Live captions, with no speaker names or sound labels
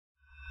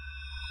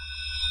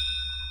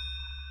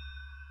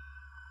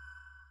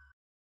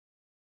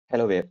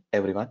Hello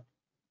everyone,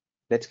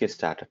 let's get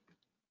started.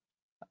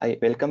 I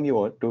welcome you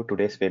all to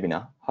today's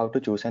webinar, How to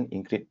Choose an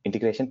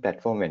Integration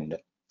Platform Vendor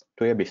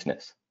to Your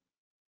Business.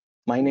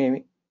 My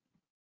name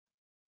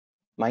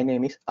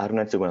is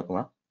Arunad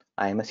Sugunakumar.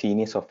 I am a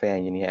Senior Software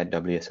Engineer at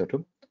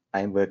WSO2. I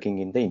am working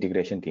in the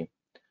integration team.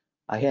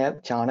 I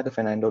have Chanaka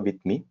Fernando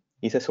with me.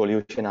 He's a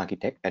solution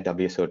architect at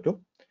WSO2.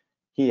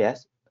 He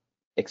has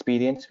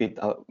experience with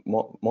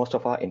most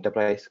of our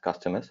enterprise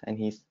customers and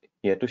he's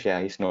here to share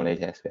his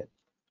knowledge as well.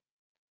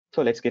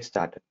 So let's get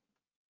started.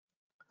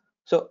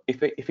 So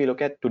if we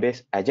look at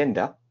today's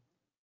agenda,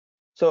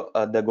 so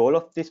the goal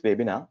of this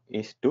webinar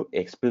is to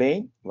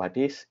explain what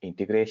is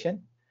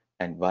integration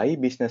and why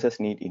businesses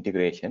need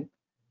integration.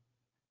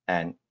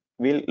 And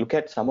we'll look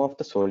at some of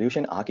the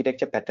solution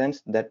architecture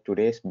patterns that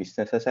today's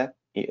businesses have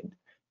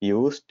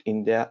used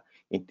in their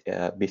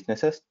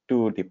businesses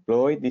to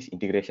deploy these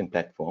integration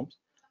platforms.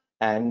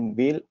 And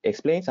we'll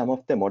explain some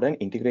of the modern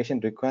integration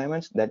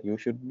requirements that you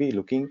should be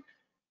looking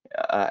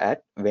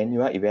at when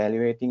you are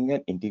evaluating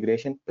an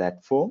integration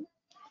platform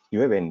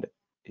your vendor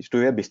to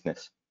your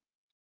business.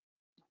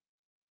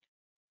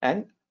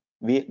 And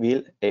we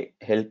will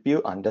help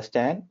you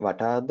understand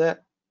what are the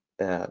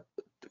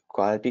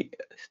quality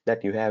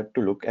that you have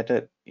to look at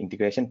an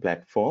integration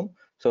platform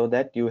so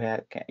that you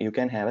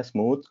can have a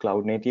smooth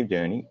cloud native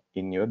journey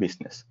in your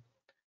business.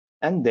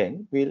 And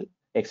then we'll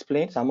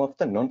explain some of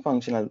the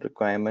non-functional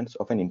requirements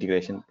of an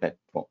integration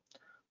platform.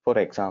 For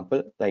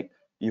example, like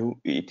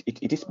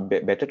it is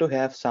better to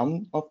have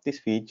some of these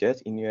features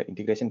in your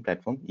integration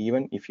platform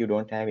even if you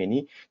don't have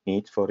any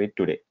needs for it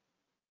today.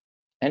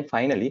 And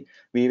finally,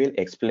 we will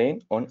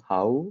explain on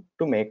how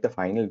to make the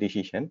final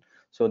decision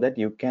so that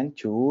you can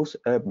choose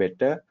a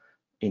better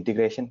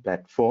integration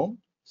platform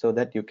so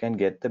that you can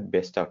get the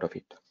best out of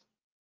it.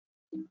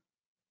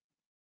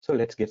 So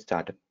let's get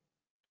started.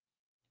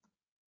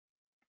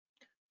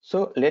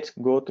 So let's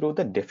go through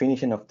the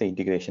definition of the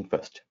integration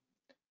first.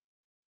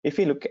 If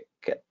we look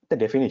at the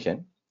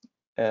definition,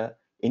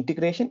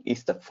 integration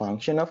is the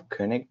function of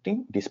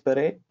connecting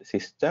disparate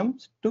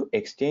systems to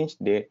exchange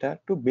data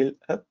to build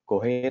a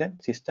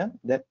coherent system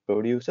that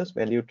produces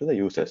value to the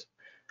users.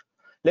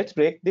 Let's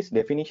break this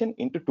definition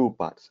into two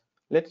parts.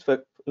 Let's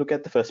look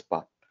at the first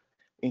part.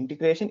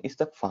 Integration is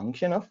the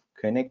function of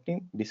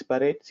connecting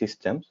disparate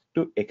systems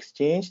to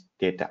exchange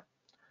data.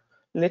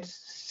 Let's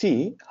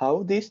see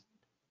how these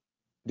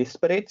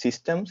disparate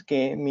systems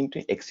came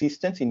into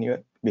existence in your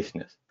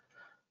business.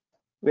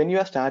 When you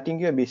are starting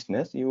your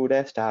business, you would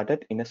have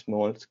started in a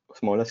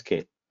smaller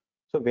scale.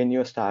 So when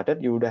you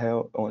started, you would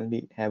have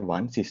only have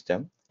one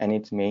system, and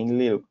it's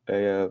mainly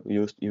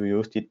you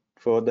used it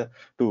for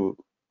to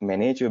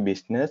manage your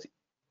business,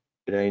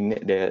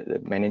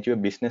 manage your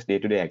business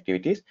day-to-day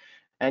activities,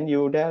 and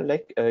you would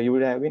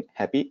have been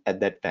happy at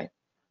that time.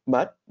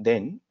 But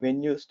then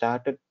when you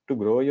started to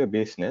grow your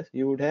business,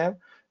 you would have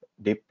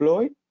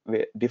deployed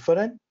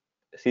different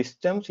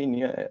systems in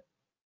your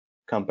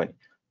company.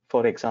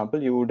 For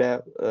example, you would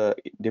have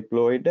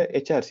deployed the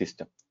HR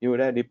system. You would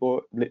have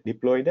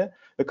deployed the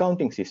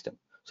accounting system.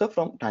 So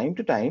from time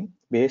to time,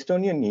 based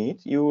on your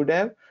needs, you would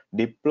have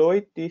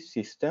deployed these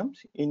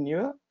systems in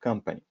your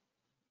company.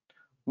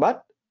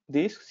 But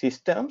these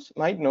systems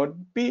might not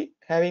be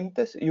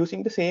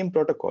using the same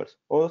protocols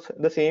or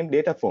the same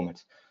data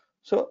formats.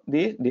 So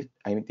these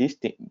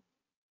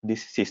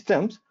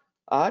systems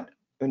are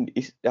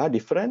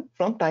different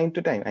from time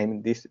to time. I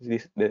mean,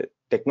 the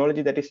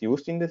technology that is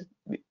used in this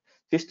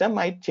system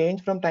might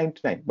change from time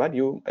to time. But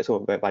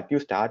what you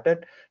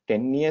started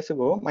 10 years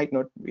ago might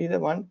not be the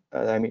one.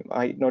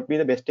 Might not be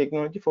the best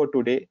technology for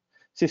today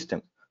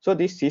systems. So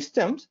these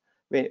systems,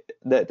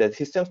 the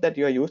systems that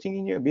you are using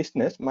in your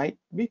business might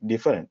be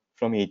different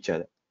from each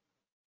other.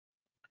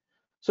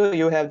 So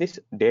you have this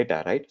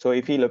data, right? So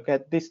if you look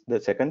at this, the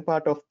second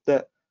part of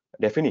the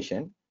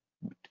definition,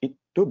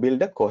 to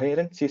build a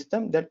coherent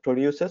system that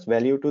produces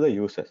value to the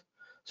users.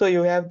 So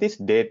you have this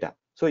data.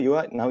 So you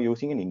are now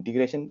using an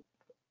integration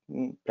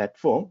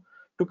platform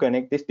to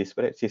connect this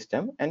disparate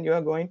system, and you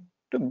are going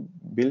to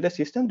build a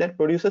system that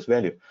produces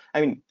value. I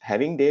mean,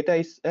 having data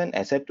is an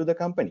asset to the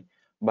company,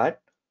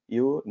 but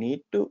you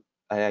need to,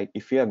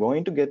 if you are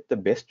going to get the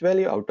best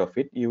value out of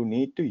it, you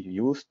need to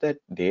use that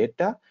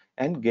data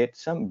and get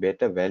some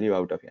better value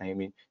out of it. I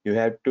mean, you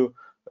have to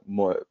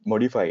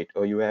modify it,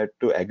 or you have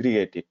to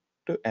aggregate it,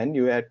 and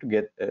you have to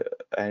get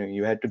and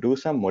you have to do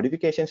some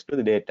modifications to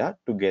the data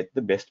to get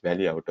the best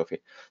value out of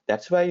it.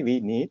 That's why we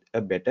need a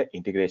better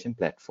integration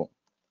platform.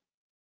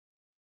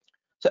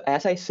 So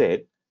as I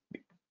said,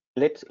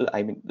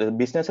 the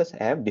businesses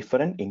have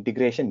different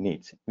integration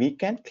needs. We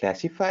can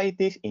classify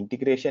these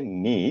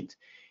integration needs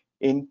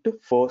into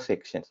 4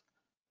 sections,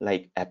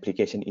 like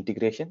application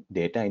integration,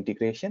 data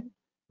integration,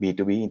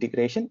 B2B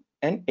integration,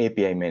 and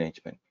API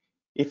management.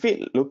 If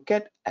we look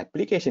at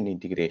application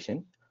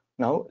integration,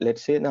 now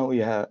let's say now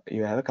you have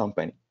a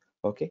company.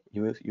 Okay,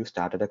 you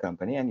started a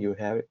company and you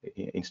have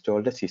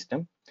installed a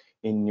system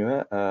in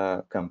your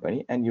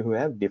company, and you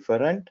have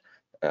different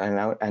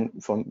and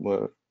from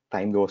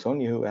time goes on,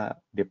 you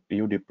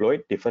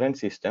deployed different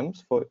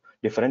systems for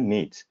different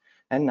needs,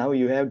 and now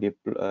you have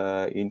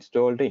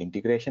installed the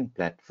integration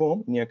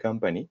platform in your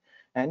company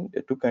and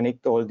to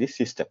connect all these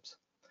systems.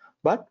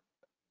 But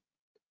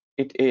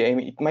I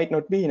mean, it might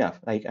not be enough.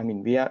 Like, I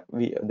mean,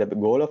 the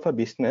goal of a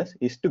business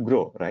is to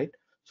grow, right?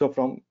 So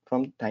from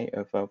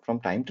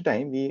time to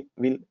time, we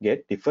will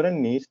get different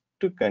needs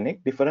to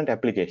connect different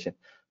applications.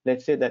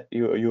 Let's say that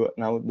you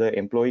now the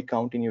employee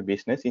count in your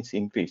business is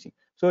increasing,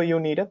 so you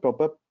need a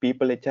proper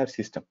people HR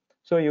system.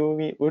 So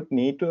would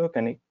need to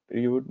connect.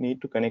 You would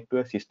need to connect to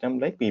a system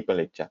like people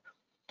HR.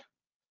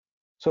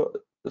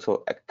 So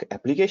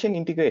application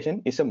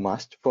integration is a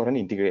must for an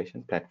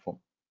integration platform.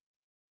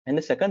 And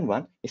the second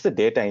one is the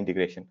data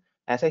integration.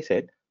 As I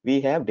said,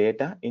 we have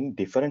data in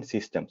different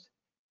systems.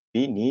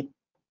 We need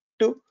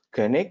to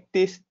connect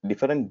these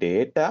different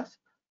data,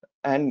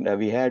 and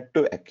we have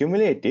to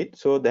accumulate it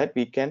so that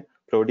we can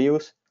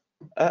produce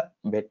a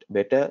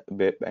better,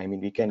 I mean,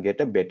 we can get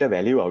a better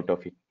value out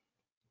of it.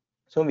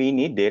 So we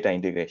need data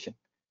integration.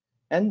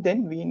 And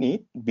then we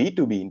need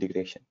B2B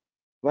integration.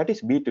 What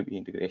is B2B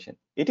integration?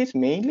 It is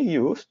mainly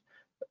used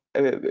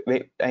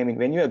I mean,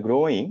 when you are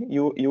growing,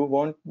 you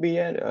won't be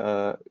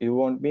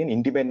an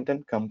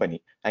independent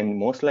company. I mean,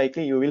 most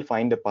likely you will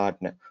find a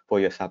partner for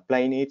your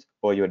supply needs,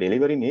 for your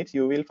delivery needs.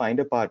 You will find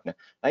a partner.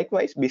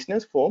 Likewise,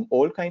 business form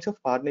all kinds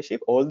of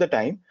partnership all the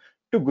time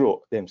to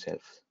grow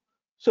themselves.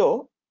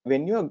 So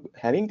when you are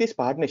having these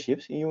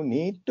partnerships, you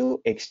need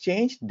to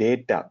exchange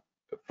data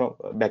from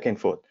back and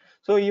forth.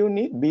 So you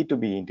need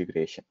B2B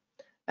integration.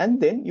 And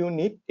then you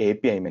need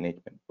API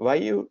management. Why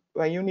you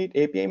need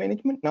API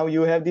management? Now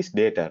you have this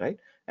data, right?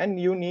 And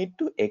you need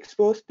to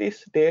expose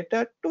this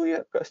data to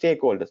your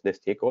stakeholders. The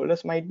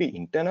stakeholders might be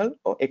internal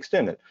or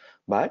external,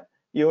 but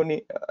you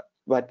need,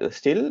 but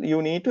still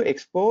you need to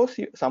expose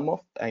some of,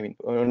 I mean,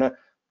 on a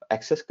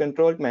access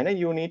controlled manner,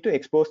 you need to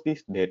expose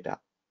this data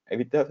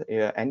with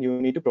the, and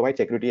you need to provide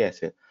security as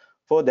well.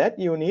 For that,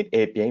 you need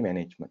API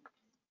management.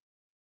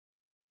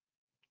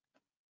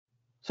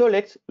 So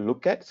let's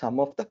look at some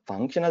of the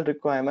functional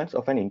requirements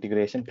of an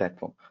integration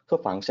platform. So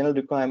functional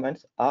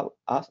requirements are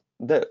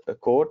the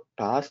core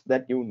tasks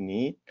that you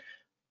need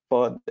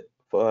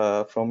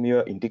from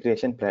your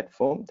integration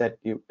platform that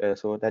you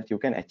so that you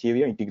can achieve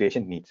your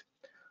integration needs.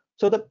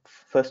 So the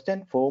first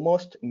and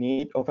foremost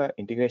need of an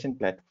integration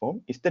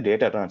platform is the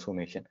data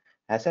transformation.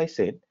 As I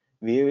said,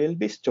 we will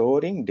be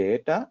storing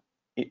data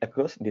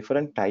across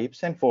different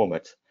types and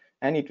formats,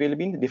 and it will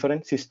be in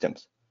different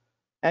systems.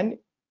 And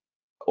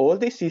all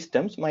these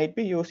systems might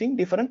be using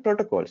different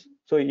protocols.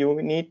 So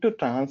you need to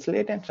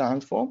translate and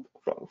transform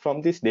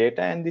from this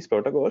data and these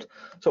protocols.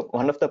 So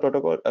one of the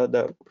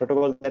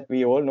protocol that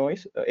we all know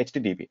is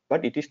HTTP,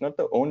 but it is not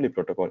the only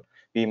protocol.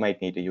 We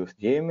might need to use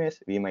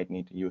JMS, we might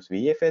need to use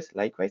VFS.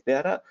 Likewise,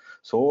 there are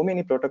so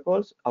many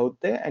protocols out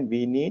there, and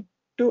we need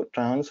to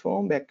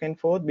transform back and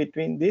forth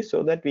between this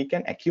so that we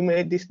can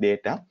accumulate this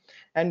data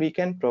and we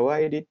can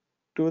provide it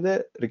to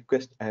the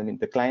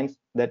the clients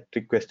that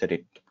requested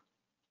it.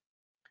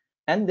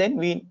 And then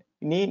we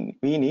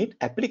need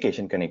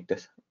application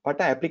connectors. What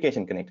are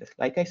application connectors?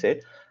 Like I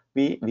said,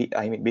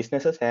 I mean,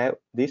 businesses have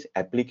this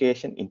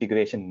application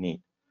integration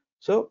need.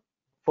 So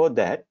for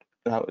that,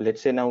 now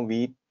let's say now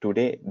we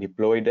today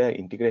deployed an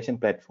integration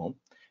platform,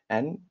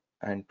 and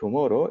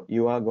tomorrow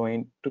you are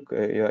going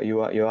to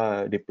you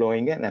are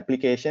deploying an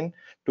application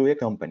to a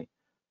company.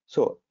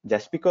 So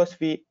just because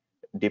we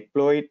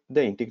deployed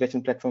the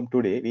integration platform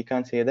today, we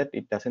can't say that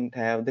it doesn't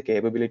have the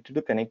capability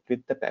to connect with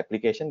the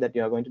application that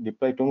you are going to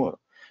deploy tomorrow.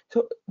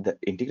 So the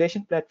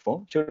integration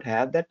platform should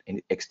have that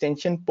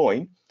extension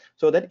point,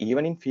 so that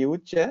even in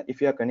future, if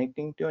you are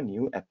connecting to a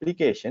new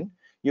application,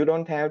 you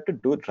don't have to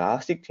do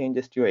drastic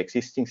changes to your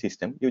existing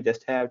system. You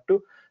just have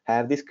to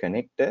have this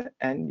connector,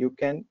 and you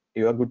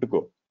are good to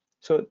go.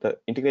 So the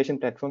integration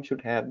platform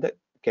should have the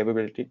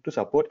capability to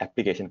support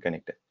application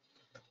connector.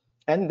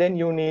 And then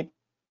you need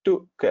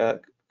to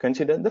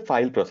consider the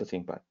file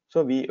processing part.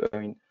 So I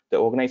mean, the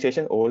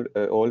organization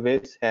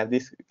always have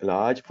these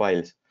large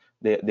files.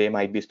 They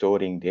might be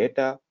storing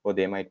data, or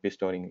they might be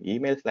storing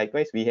emails.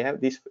 Likewise, we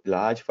have these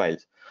large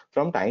files.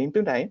 From time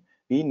to time,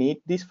 we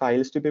need these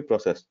files to be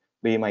processed.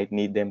 We might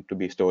need them to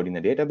be stored in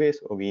a database,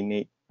 or we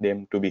need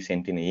them to be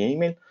sent in an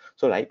email.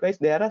 So likewise,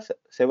 there are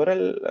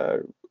several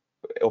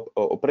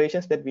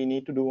operations that we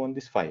need to do on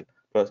this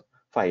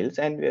files,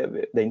 and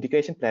the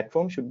integration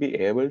platform should be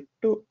able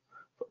to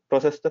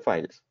process the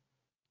files.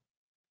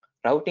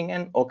 Routing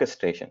and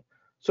orchestration.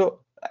 So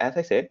as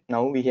I said,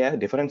 now we have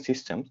different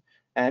systems,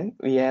 and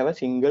we have a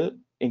single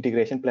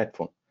integration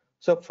platform.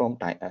 So from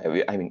time,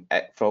 I mean,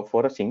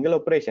 for a single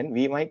operation,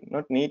 we might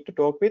not need to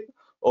talk with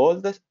all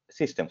the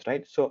systems,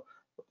 right? So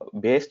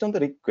based on the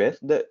request,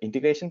 the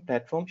integration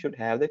platform should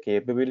have the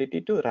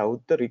capability to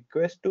route the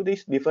request to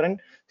these different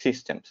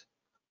systems.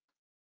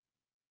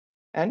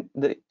 And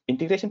the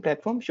integration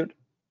platform should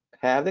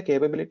have the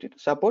capability to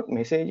support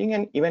messaging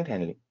and event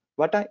handling.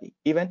 What are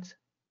events?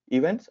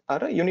 Events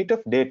are a unit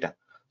of data.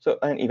 So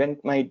an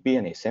event might be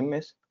an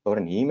SMS or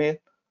an email,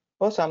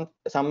 or some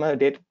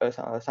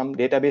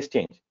database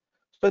change.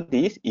 So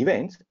these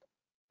events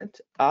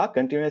are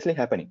continuously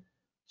happening.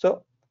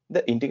 So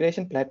the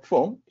integration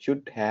platform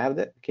should have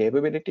the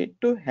capability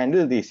to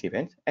handle these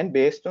events, and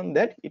based on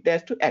that, it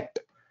has to act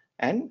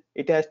and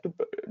it has to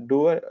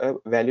do a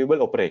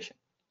valuable operation.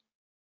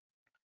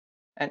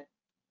 And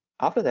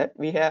after that,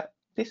 we have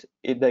this,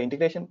 the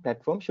integration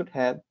platform should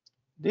have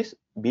this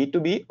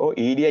B2B or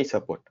EDI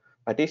support.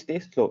 What is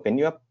this? So when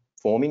you are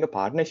forming a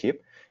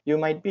partnership, you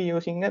might be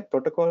using a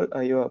protocol,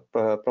 your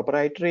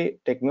proprietary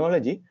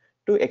technology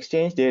to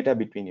exchange data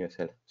between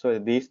yourself. So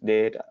these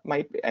data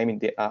might, I mean,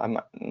 they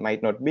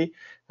might not be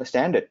a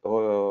standard,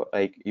 or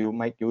like you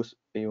might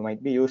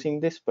be using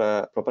this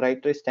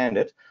proprietary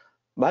standards.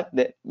 But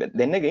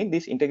then again,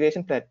 this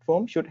integration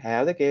platform should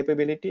have the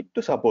capability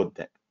to support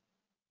that.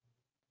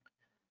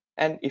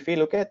 And if we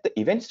look at the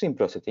event stream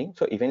processing,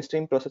 so event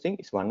stream processing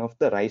is one of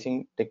the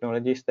rising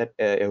technologies that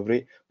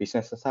every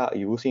businesses are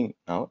using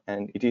now.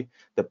 And it is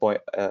the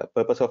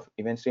purpose of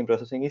event stream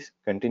processing is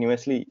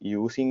continuously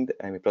using,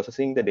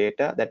 processing the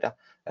data that are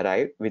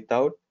arrived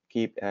without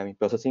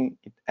processing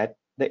it at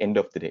the end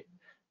of the day.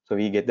 So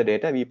we get the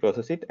data, we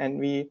process it, and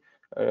we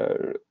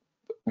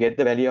get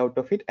the value out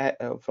of it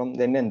from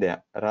then and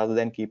there, rather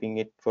than keeping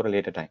it for a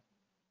later time.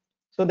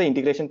 So the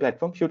integration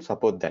platform should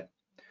support that.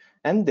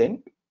 And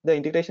then the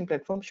integration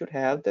platform should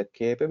have the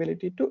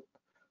capability to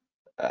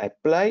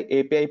apply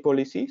API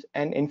policies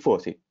and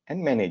enforce it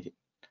and manage it.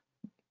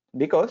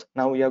 Because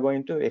now we are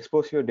going to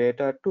expose your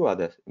data to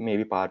others,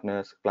 maybe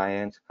partners,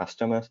 clients,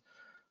 customers,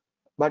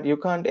 but you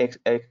can't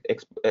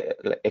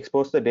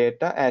expose the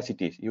data as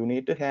it is. You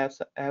need to have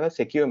a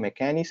secure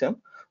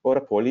mechanism or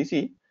a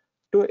policy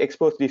to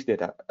expose this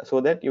data, so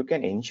that you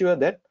can ensure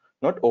that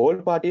not all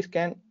parties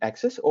can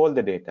access all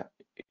the data.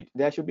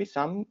 There should be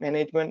some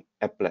management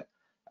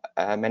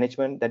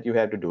that you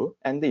have to do,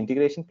 and the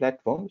integration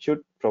platform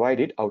should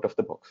provide it out of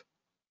the box.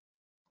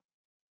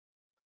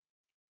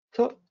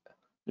 So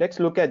let's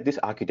look at this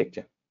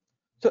architecture.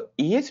 So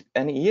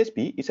an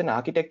ESB is an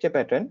architecture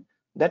pattern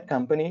that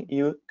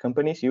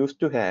companies used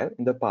to have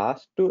in the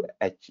past to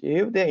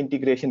achieve their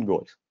integration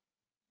goals.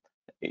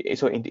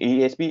 So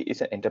ESB is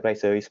an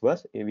enterprise service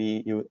bus.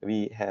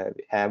 We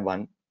have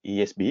one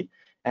ESB,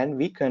 and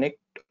we connect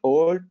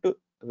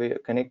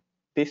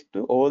this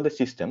to all the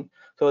system,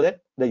 so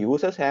that the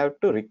users have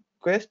to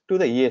request to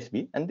the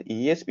ESB, and the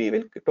ESB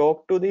will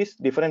talk to these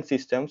different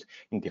systems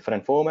in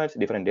different formats,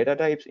 different data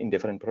types, in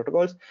different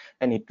protocols,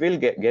 and it will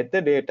get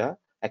the data,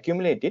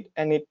 accumulate it,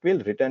 and it will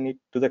return it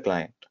to the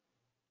client.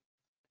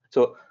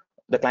 So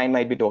the client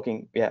might be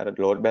talking, yeah, a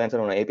load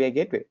balancer on an API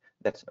gateway.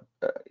 That's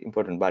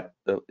important. But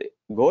the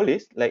goal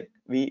is, like,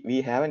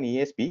 we have an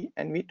ESB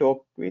and we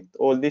talk with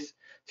all these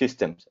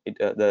systems.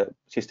 The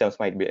systems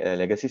might be a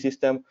legacy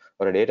system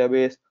or a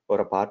database or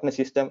a partner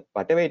system,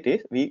 whatever it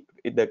is.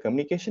 The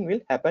communication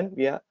will happen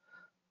via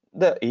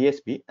the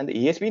ESB, and the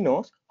ESB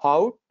knows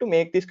how to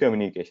make this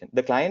communication.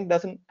 The client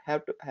doesn't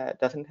have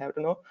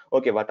to know,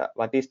 okay,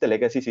 what is the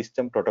legacy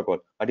system protocol,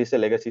 what is the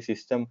legacy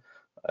system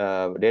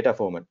data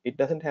format. It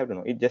doesn't have to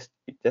know. It just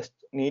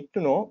need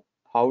to know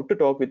how to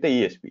talk with the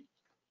ESB.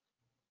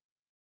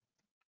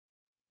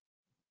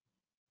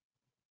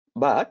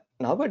 But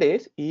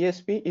nowadays,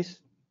 ESB is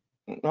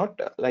not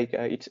like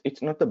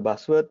it's not the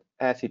buzzword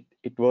as it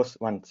was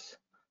once,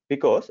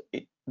 because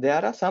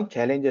there are some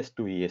challenges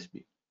to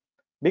ESB.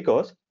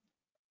 Because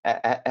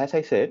as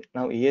I said,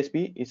 now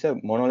ESB is a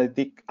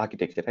monolithic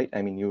architecture, right?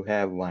 I mean, you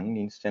have one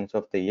instance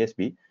of the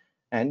ESB,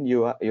 and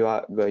you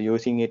are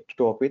using it to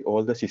talk with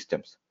all the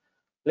systems.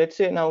 Let's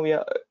say now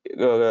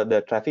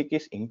the traffic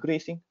is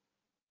increasing.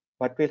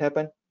 What will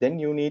happen? Then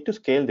you need to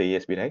scale the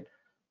ESB, right?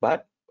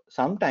 But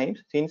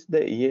sometimes, since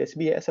the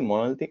ESB has a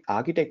monolithic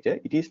architecture,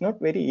 it is not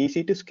very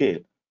easy to scale,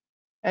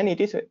 and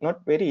it is not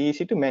very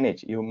easy to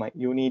manage.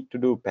 You need to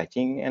do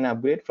patching and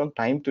upgrade from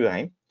time to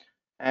time,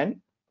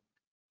 and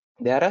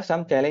there are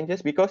some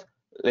challenges, because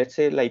let's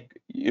say, like,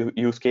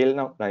 you scale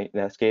now, like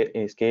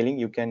scaling,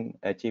 you can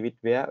achieve it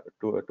via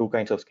two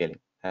kinds of scaling,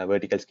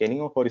 vertical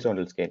scaling or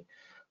horizontal scaling.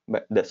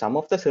 But some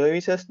of the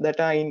services that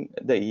are in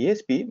the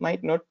ESB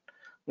might not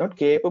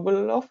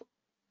capable of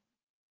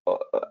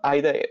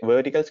either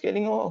vertical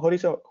scaling or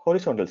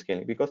horizontal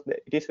scaling, because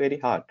it is very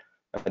hard.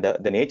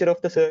 The nature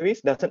of the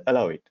service doesn't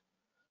allow it.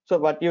 So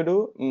what you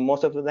do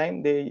most of the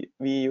time,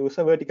 we use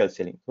a vertical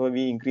scaling. So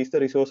we increase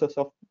the resources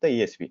of the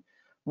ESB,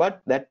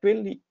 but that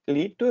will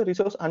lead to a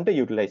resource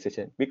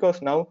underutilization,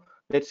 because now,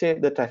 let's say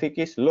the traffic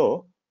is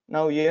low.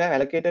 Now you have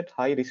allocated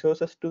high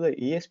resources to the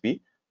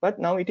ESB, but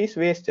now it is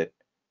wasted,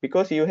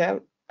 because you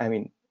have, I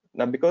mean,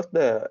 now because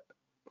the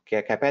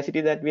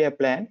capacity that we have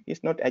planned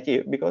is not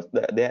achieved, because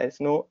there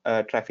is no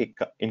traffic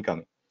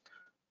incoming,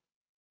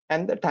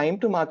 and the time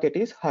to market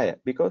is higher,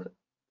 because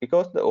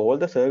all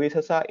the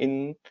services are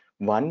in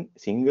one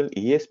single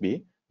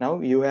ESB. Now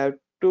you have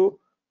to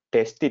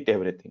test it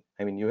everything.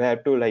 I mean, you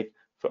have to, like,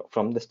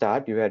 from the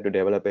start, you have to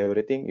develop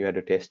everything, you have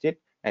to test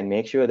it and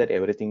make sure that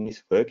everything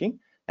is working,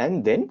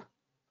 and then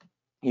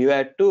you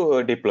have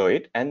to deploy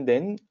it, and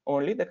then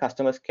only the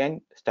customers can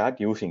start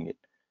using it.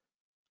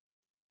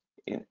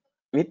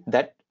 with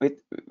that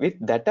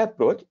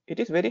approach, it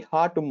is very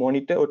hard to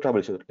monitor or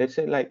troubleshoot. Let's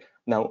say like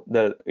now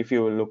if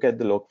you look at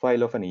the log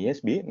file of an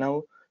ESB,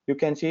 now you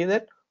can see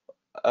that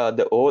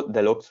the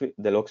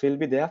logs will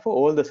be there for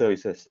all the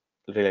services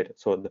related.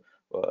 So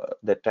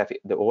the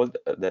traffic,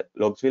 the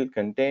logs will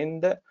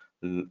contain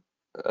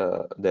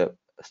the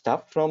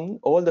stuff from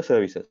all the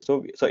services.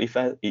 So if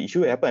an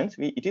issue happens,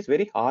 it is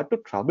very hard to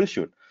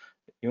troubleshoot.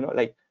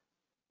 Like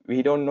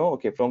we don't know,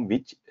 okay, from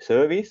which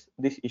service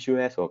this issue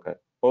has occurred,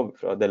 or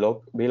the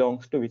log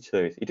belongs to which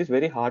service. It is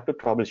very hard to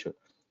troubleshoot,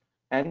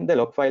 and the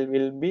log file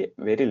will be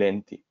very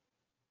lengthy.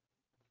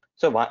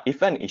 So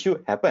if an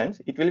issue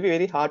happens, it will be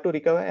very hard to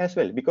recover as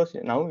well, because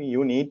now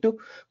you need to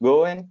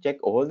go and check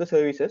all the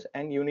services,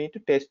 and you need to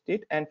test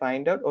it and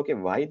find out, okay,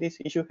 why this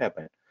issue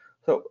happened.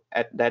 So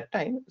at that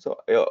time, so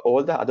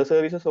all the other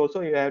services also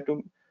you have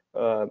to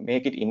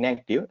make it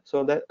inactive,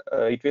 so that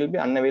it will be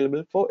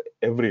unavailable for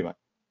everyone.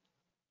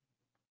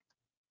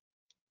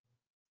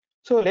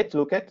 So let's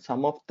look at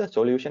some of the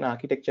solution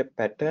architecture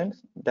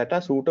patterns that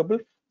are suitable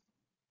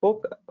for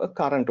a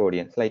current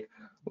audience. Like,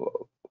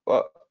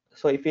 uh,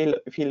 so if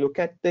you look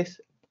at this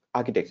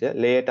architecture,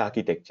 layered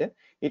architecture,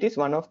 it is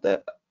one of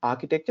the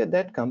architecture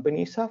that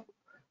companies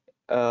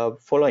are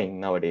following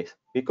nowadays,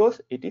 because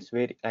it is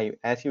very,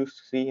 as you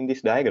see in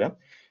this diagram,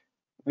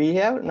 we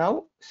have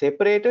now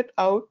separated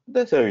out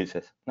the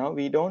services. Now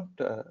we don't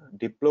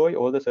deploy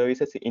all the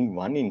services in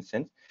one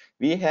instance.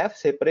 We have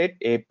separate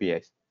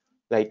APIs.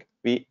 Like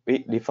we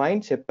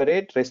define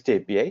separate REST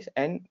APIs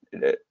and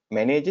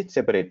manage it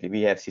separately.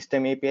 We have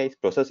system APIs,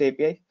 process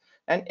APIs,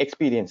 and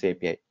experience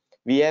API.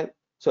 We have,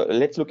 so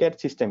let's look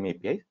at system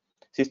APIs.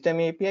 System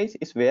APIs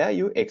is where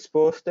you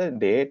expose the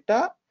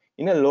data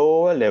in a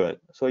lower level.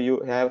 So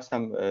you have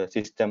some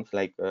systems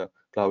like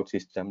cloud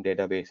system,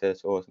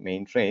 databases, or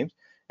mainframes,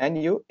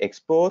 and you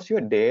expose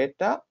your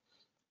data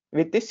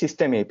with the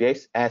system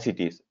APIs as it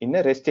is in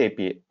a REST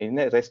API, in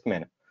a REST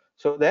manner,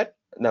 so that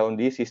now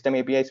these system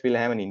APIs will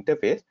have an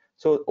interface.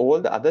 So all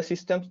the other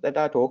systems that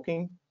are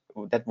talking,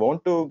 that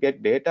want to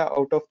get data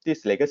out of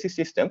this legacy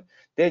system,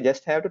 they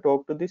just have to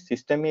talk to this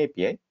system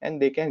API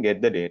and they can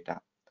get the data.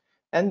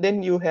 And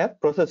then you have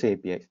process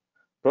APIs.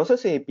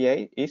 Process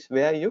API is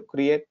where you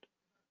create,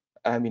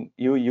 I mean,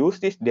 you use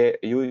this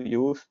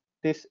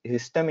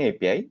system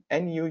API,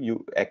 and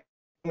you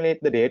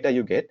accumulate the data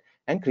you get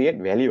and create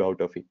value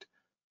out of it.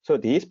 So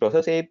these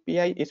process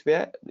API is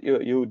where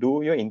you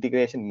do your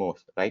integration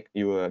most, right?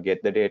 You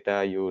get the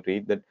data, you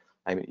read the,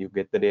 I mean, you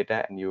get the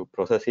data and you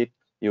process it,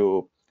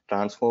 you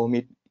transform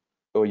it,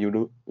 or you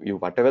do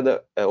whatever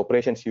the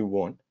operations you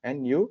want,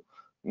 and you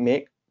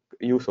make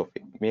use of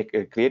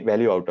it, create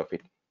value out of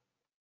it.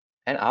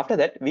 And after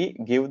that, we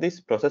give this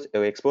process,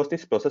 expose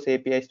this process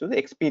APIs to the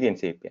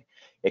experience API.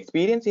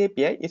 Experience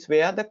API is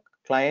where the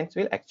clients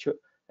will actually,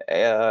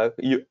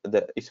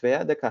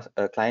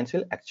 clients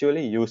will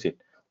actually use it,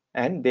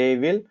 and they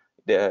will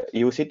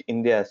use it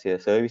in their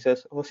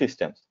services or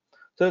systems.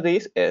 So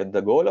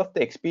the goal of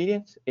the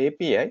experience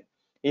API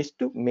is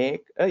to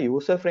make a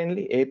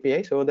user-friendly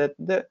API, so that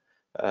the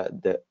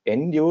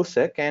end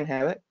user can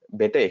have a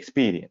better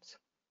experience.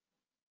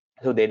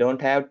 So they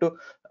don't have to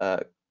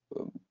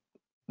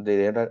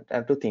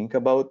think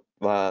about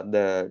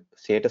the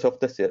status of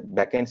the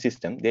backend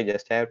system. They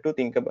just have to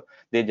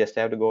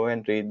go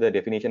and read the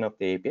definition of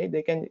the API.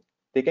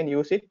 They can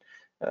use it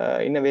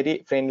in a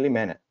very friendly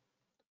manner.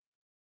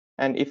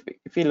 And if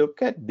we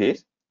look at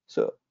this,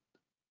 so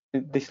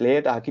this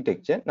layered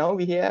architecture, now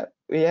we have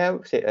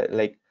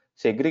like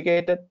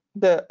segregated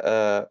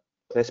the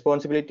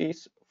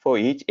responsibilities for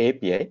each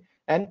API,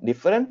 and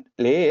different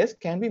layers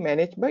can be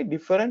managed by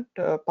different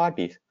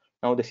parties.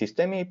 Now the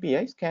system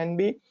APIs can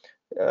be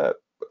uh,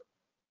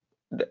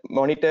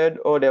 monitored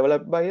or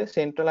developed by a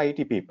central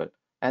IT people,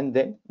 and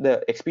then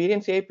the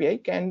experience API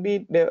can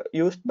be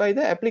used by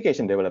the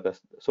application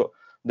developers. So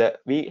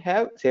we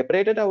have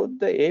separated out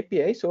the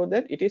API so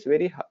that it is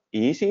very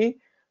easy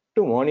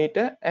to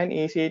monitor and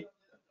easy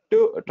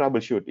to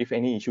troubleshoot if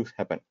any issues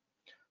happen.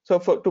 So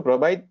to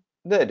provide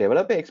the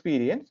developer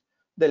experience,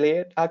 the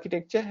layered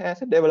architecture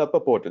has a developer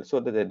portal, so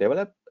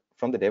that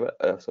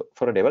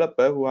for a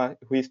developer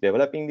who is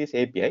developing this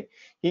API,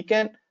 he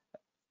can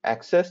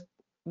access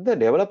the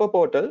developer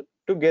portal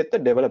to get the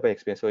developer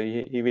experience. So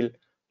he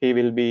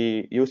will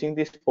be using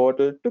this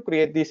portal to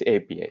create these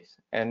APIs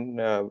and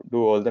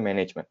do all the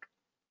management.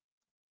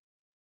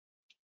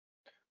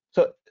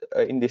 So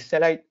in this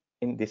slide,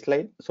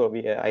 so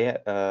we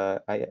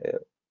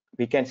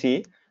can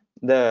see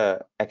the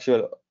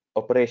actual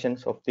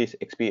operations of this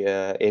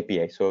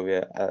API.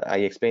 So I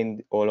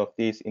explained all of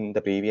these in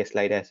the previous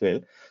slide as well.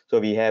 So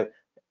we have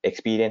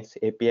experience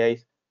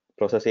APIs,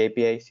 process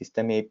APIs,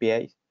 system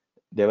APIs,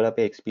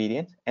 developer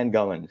experience, and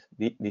governance.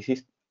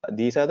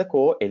 These are the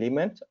core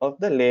elements of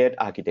the layered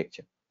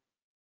architecture.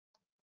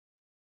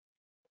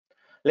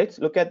 Let's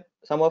look at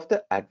some of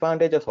the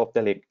advantages of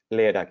the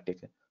layered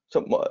architecture.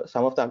 So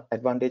some of the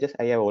advantages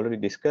I have already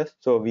discussed.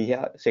 So we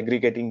are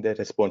segregating the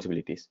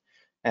responsibilities,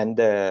 and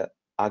the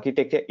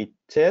architecture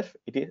itself,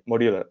 it is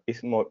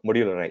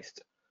modularized.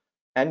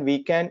 and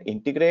we can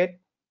integrate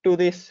to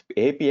this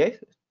APIs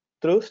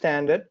through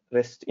standard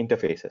REST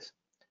interfaces.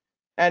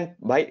 And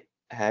by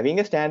having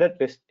a standard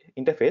REST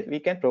interface, we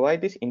can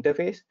provide this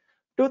interface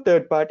to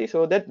third parties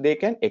so that they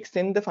can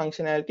extend the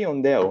functionality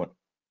on their own.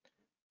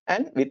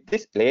 And with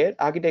this layered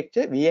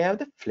architecture, we have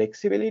the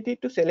flexibility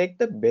to select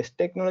the best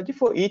technology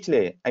for each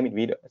layer. I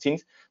mean,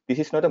 since this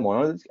is not a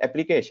monolithic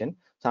application,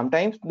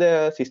 sometimes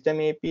the system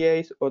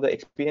APIs or the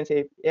experience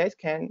APIs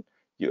can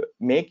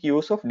make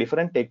use of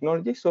different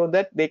technologies so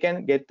that they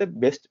can get the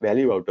best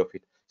value out of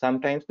it.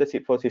 Sometimes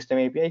for system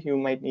APIs, you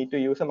might need to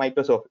use a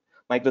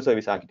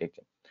microservice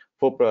architecture.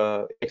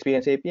 For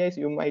experience APIs,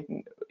 you might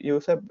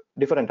use a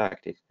different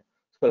architecture.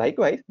 So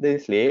likewise,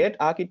 this layered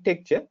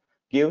architecture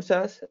gives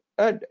us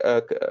a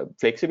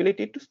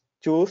flexibility to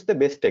choose the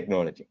best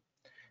technology.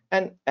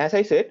 And as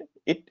I said,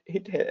 it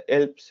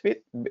helps with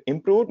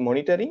improved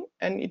monitoring,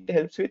 and it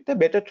helps with the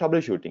better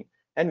troubleshooting.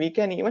 And we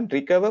can even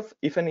recover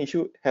if an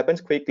issue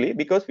happens quickly,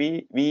 because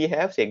we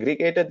have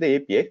segregated the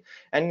API,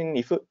 and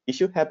if an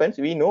issue happens,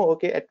 we know,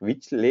 okay, at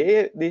which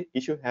layer the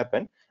issue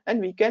happened, and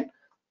we can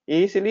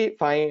easily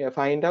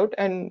find out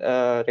and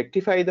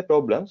rectify the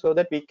problem so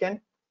that we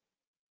can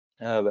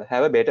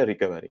have a better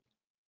recovery.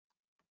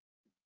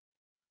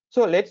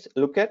 So let's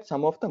look at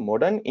some of the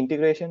modern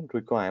integration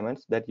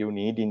requirements that you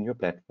need in your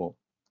platform.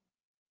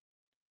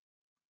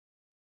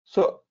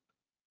 So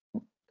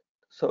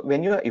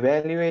when you are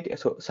evaluating,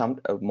 so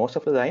most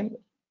of the time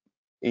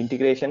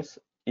integrations,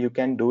 you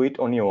can do it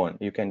on your own.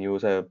 You can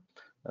use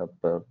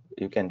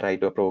you can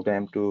write a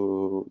program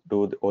to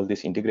do all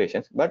these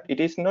integrations, but it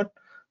is not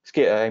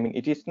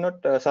it is not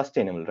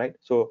sustainable, right?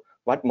 So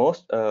what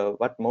most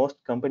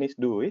companies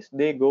do is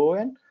they go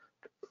and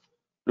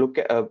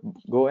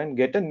go and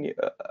get an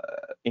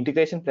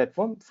integration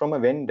platform from a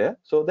vendor,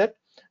 so that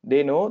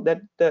they know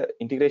that the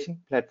integration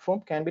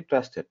platform can be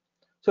trusted.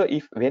 So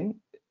when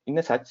in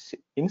a such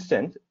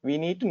instance, we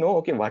need to know,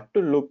 okay, what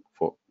to look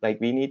for. Like,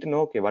 we need to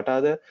know, okay, what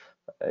are the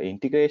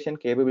integration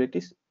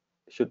capabilities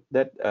should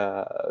that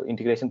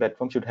integration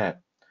platform should have.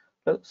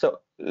 So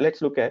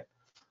let's look at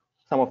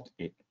some of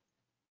it.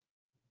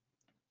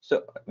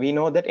 So we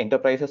know that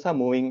enterprises are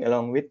moving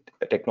along with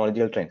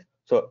technological trends.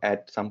 So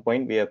at some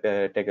point, we have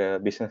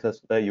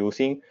businesses are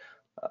using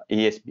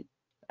ESB,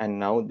 and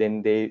now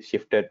then they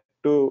shifted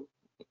to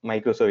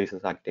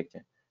microservices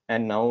architecture.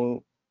 And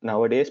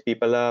nowadays,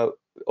 people are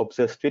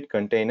obsessed with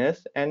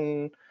containers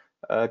and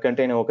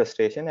container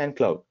orchestration and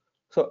cloud.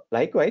 So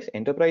likewise,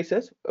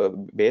 enterprises,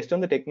 based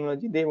on the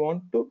technology, they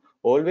want to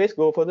always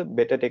go for the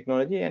better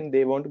technology, and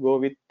they want to go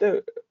with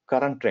the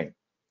current trend.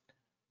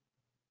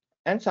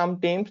 And some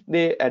teams,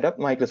 they adopt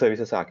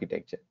microservices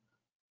architecture.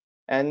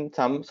 And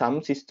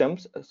some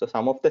systems, so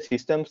some of the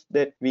systems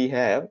that we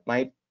have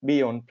might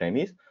be on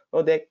premise,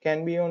 or they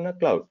can be on a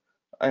cloud.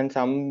 And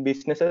some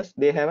businesses,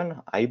 they have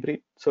an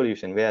hybrid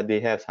solution where they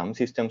have some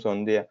systems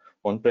on their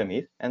on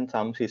premise and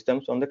some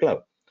systems on the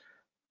cloud.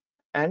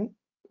 And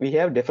we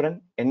have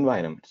different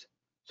environments.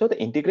 So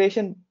the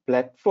integration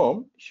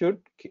platform should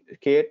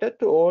cater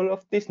to all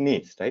of these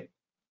needs, right?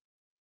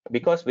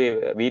 Because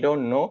we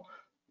don't know,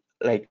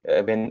 like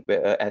when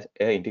as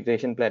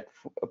integration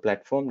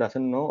platform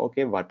doesn't know,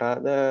 okay, what are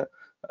the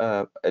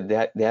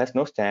there's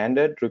no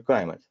standard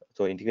requirements.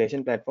 So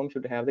integration platform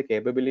should have the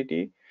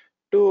capability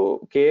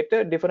to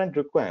cater different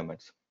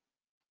requirements.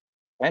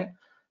 And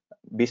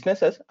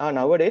businesses are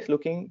nowadays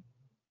looking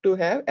to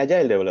have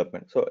agile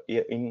development. So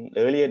in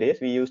earlier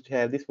days, we used to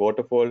have this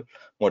waterfall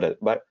model,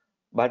 but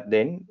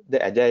then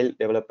the agile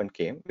development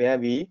came, where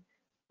we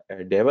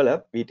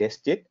develop, we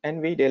test it,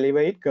 and we deliver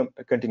it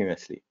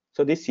continuously.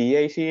 So this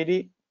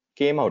CI/CD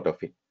came out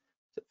of it.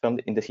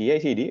 In the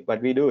CI/CD,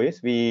 what we do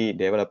is we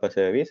develop a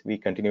service, we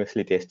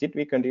continuously test it,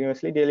 we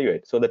continuously deliver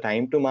it. So the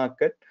time to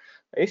market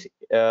is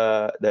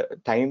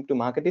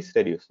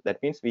reduced.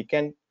 That means we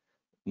can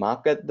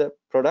market the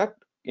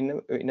product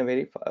in a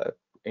very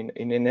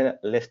in a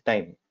less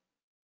time.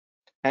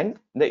 And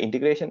the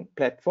integration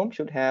platform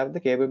should have the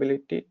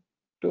capability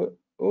to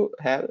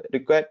have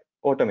required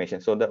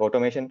automation. So the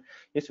automation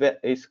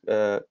is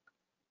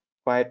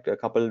quite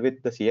coupled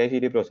with the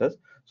CI/CD process.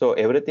 So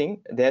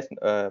everything, there's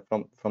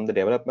from the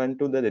development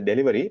to the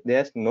delivery,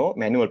 there's no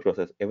manual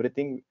process.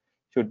 Everything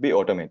should be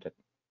automated.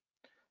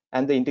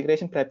 And the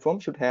integration platform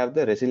should have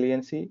the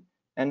resiliency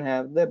and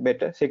have the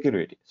better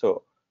security.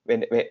 So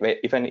when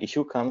if an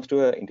issue comes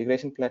to an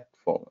integration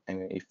platform, I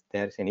mean, if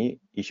there's any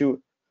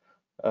issue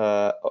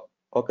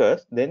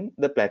occurs, then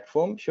the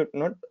platform should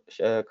not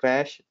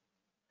crash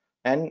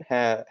and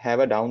have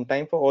a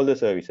downtime for all the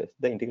services.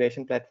 The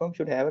integration platform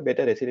should have a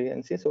better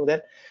resiliency so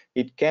that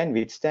it can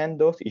withstand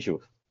those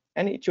issues.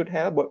 And it should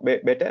have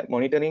better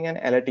monitoring and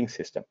alerting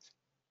systems.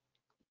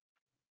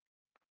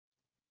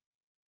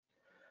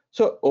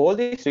 So all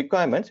these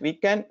requirements, we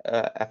can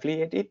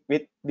affiliate it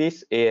with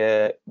these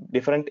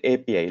different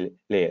API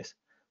layers.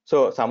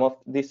 So some of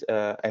this,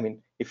 I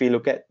mean, if we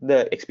look at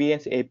the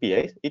experience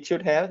APIs, it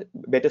should have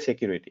better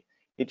security.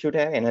 It should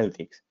have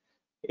analytics.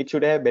 It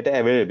should have better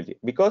availability,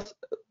 because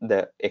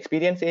the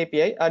experience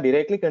API are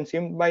directly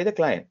consumed by the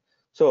client.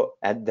 So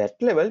at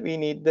that level, we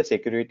need the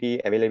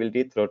security,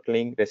 availability,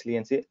 throttling,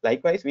 resiliency.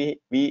 Likewise, we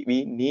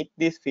need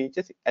these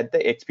features at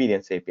the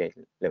experience API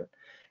level.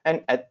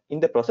 And in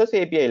the process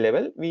API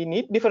level, we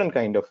need different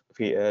kind of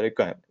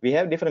requirement. We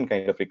have different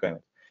kind of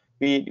requirements.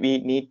 We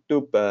need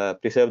to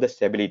preserve the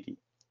stability.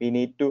 We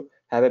need to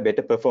have a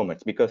better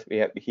performance, because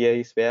here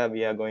is where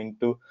we are going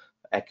to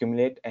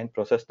accumulate and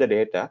process the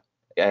data,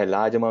 a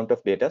large amount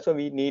of data. So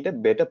we need a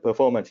better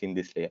performance in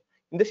this layer.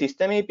 In the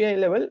system API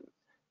level,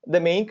 the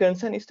main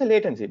concern is the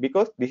latency,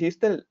 because this is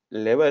the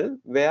level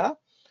where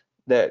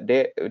the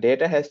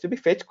data has to be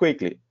fetched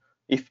quickly.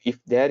 If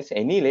there is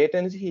any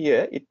latency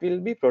here, it will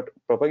be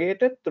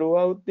propagated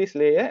throughout this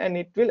layer, and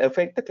it will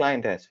affect the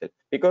client as well,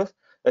 because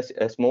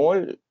a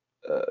small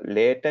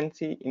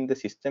latency in the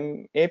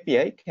system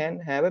API can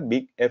have a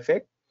big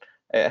effect,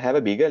 have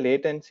a bigger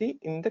latency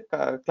in the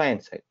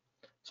client side.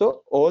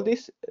 So all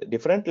these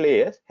different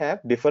layers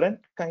have different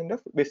kind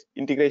of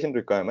integration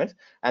requirements,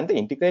 and the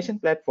integration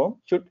platform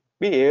should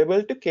be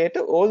able to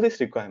cater all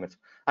these requirements.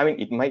 I mean,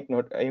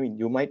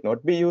 you might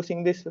not be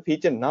using this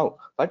feature now,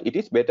 but it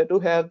is better to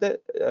have the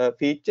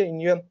feature in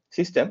your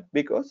system,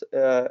 because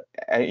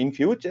in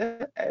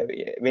future,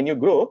 when you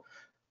grow,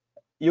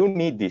 you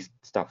need this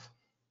stuff.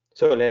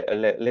 So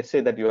let's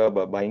say that you are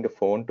buying a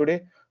phone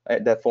today.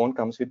 The phone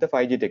comes with the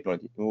 5G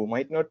technology. You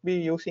might not be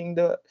using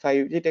the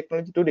 5G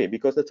technology today,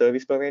 because the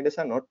service providers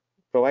are not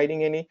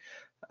providing any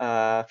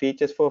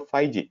features for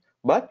 5G.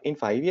 But in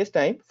 5 years'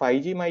 time,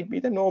 5G might be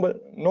the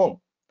norm.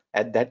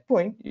 At that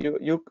point,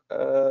 you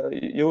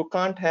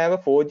can't have a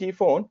 4G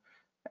phone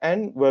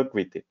and work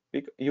with it.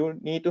 You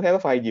need to have a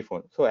 5G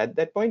phone. So at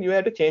that point, you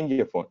have to change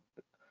your phone.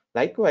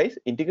 Likewise,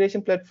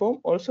 integration platform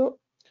also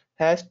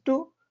has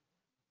to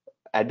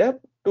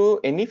adapt to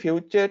any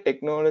future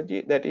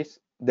technology that is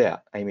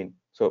there. I mean,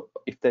 so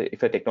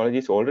if a technology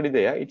is already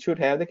there, it should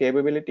have the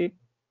capability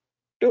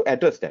to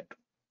address that.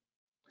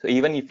 So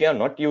even if you are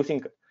not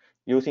using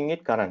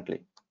it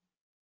currently.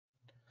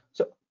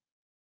 So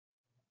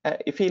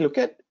if we look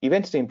at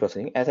event stream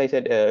processing, as I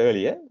said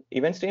earlier,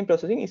 event stream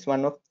processing is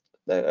one of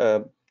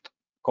the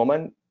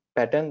common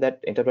pattern that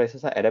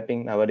enterprises are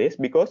adapting nowadays,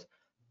 because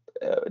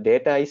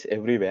data is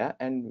everywhere,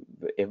 and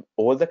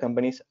all the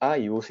companies are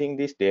using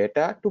this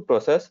data to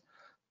process,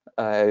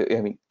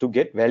 to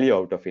get value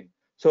out of it.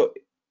 So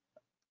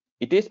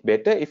it is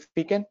better if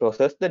we can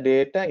process the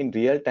data in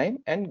real time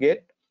and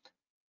get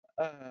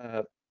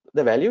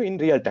the value in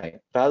real time,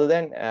 rather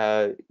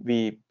than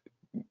we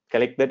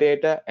collect the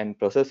data and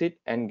process it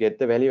and get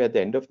the value at the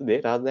end of the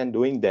day. Rather than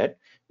doing that,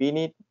 we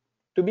need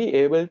to be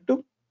able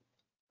to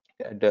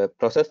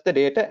process the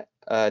data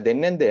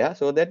then and there,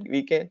 so that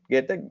we can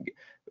get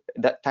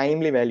the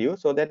timely value,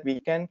 so that we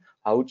can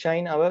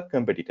outshine our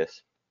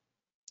competitors.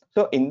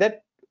 So in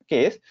that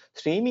case,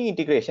 streaming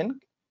integration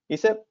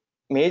is a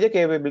major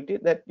capability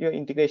that your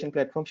integration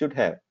platform should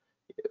have.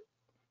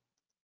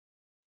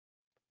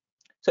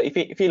 So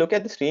if we look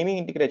at the streaming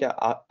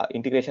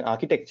integration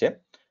architecture,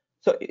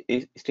 so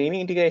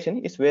streaming integration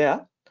is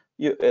where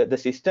the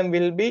system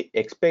will be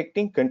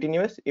expecting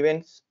continuous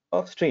events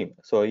of stream.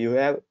 So you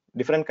have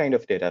different kind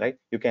of data, right?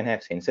 You can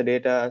have sensor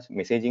data,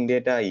 messaging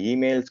data,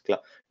 emails,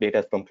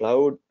 data from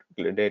cloud,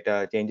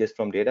 data changes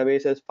from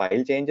databases,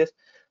 file changes.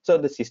 So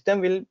the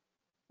system will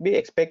be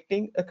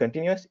expecting a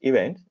continuous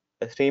event,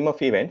 a stream of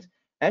events,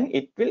 and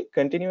it will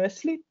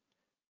continuously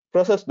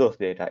process those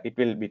data. It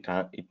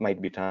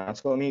might be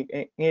transforming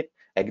it,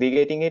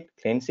 aggregating it,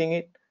 cleansing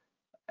it,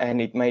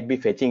 and it might be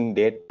fetching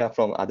data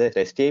from other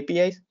REST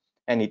APIs,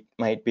 and it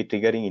might be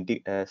triggering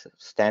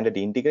standard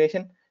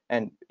integration,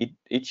 and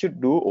it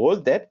should do all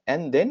that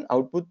and then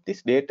output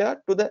this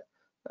data to the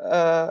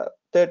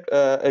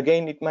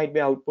again, it might be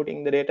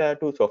outputting the data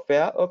to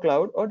software or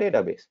cloud or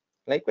database.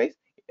 Likewise,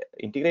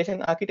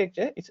 integration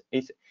architecture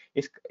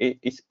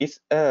is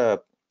a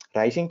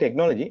rising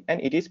technology,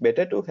 and it is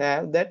better to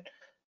have that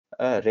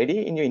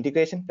ready in your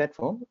integration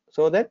platform,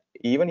 so that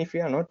even if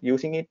you are not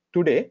using it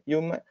today,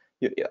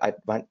 at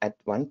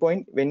one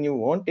point when you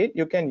want it,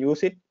 you can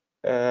use it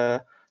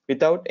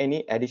without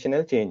any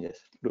additional changes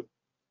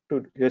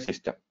to your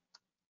system.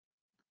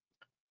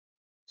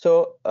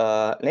 So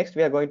next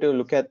we are going to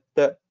look at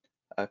the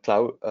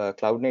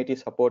cloud native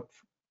support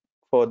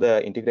for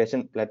the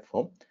integration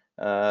platform.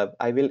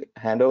 I will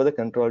hand over the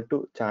control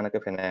to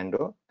Chanaka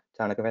Fernando.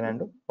 Chanaka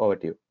Fernando, over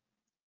to you.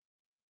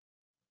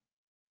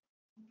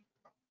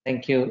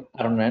 Thank you,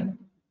 Arunan.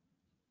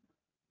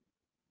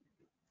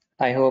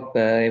 I hope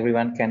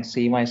everyone can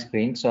see my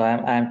screen. So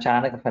I'm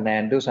Chanaka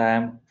Fernando. So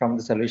I'm from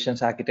the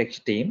Solutions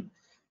Architecture team.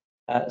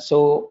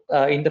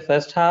 In the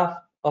first half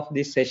of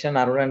this session,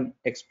 Arunan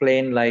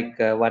explained like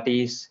what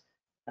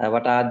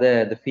are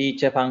the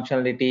feature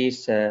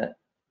functionalities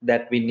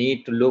that we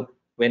need to look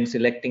when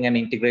selecting an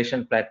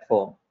integration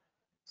platform.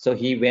 So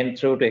he went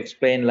through to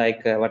explain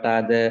like what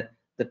are the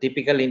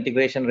typical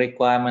integration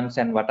requirements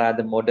and what are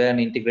the modern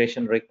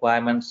integration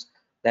requirements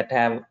that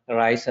have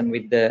arisen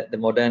with the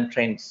modern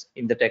trends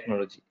in the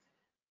technology.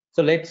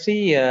 So let's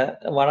see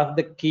one of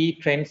the key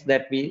trends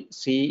that we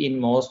see in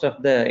most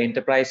of the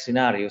enterprise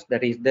scenarios,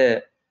 that is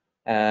the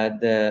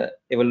the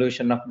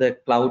evolution of the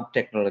cloud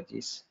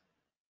technologies.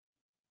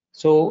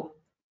 So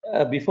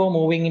before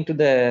moving into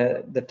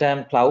the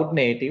term cloud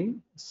native,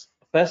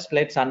 first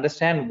let's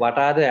understand what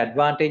are the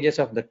advantages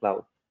of the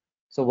cloud.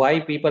 So why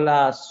people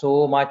are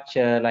so much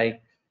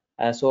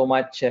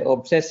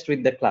obsessed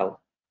with the cloud.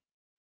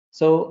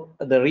 So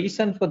the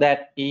reason for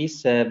that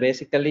is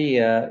basically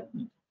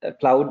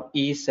cloud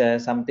is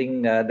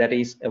something that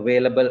is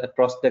available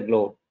across the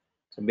globe.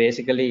 So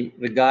basically,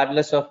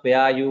 regardless of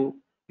where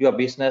your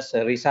business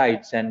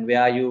resides and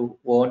where you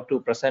want to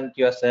present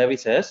your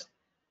services,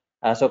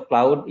 so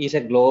cloud is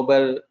a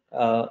global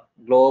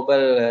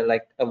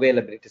like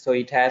availability. So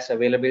it has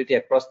availability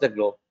across the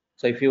globe.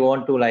 So if you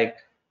want to like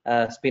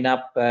spin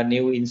up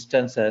new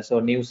instances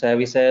or new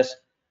services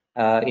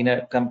in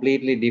a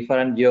completely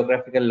different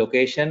geographical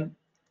location,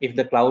 if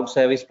the cloud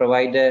service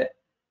provider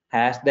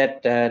has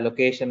that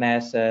location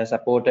as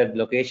supported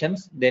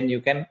locations, then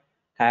you can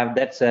have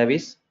that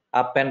service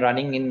up and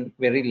running in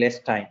very less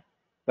time.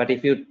 But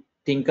if you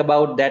think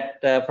about that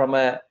from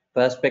a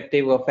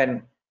perspective of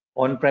an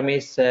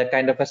on-premise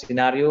kind of a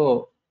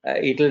scenario,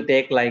 it will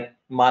take like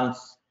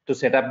months to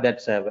set up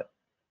that server.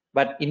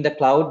 But in the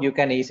cloud, you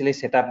can easily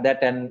set up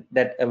that, and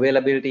that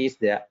availability is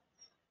there.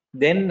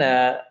 Then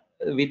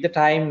with the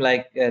time,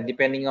 like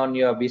depending on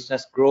your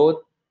business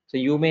growth, so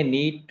you may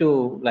need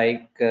to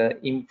like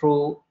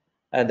improve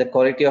the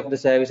quality of the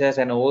services,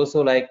 and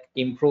also like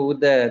improve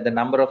the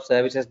number of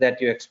services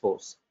that you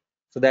expose.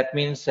 So that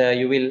means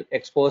you will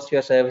expose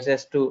your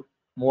services to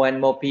more and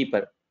more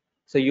people.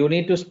 So you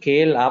need to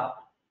scale up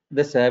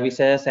the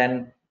services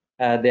and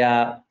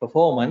their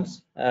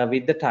performance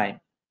with the time.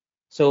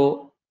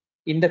 So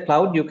in the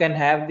cloud, you can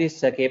have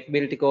this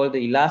capability called the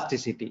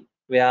elasticity,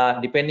 where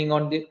depending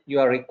on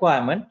your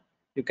requirement,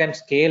 you can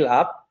scale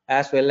up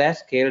as well as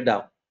scale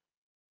down.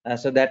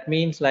 So that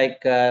means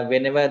like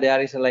whenever there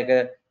is like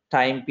a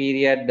time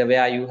period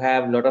where you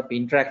have a lot of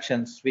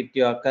interactions with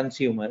your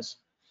consumers,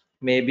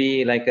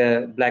 maybe like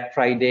a Black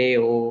Friday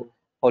or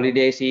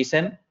holiday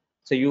season,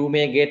 so you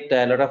may get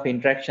a lot of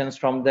interactions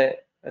from the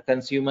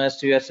consumers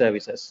to your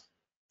services.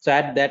 So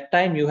at that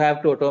time, you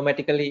have to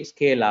automatically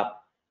scale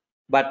up.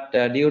 But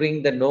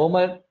during the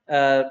normal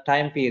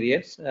time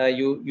periods,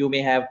 you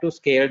may have to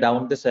scale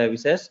down the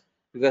services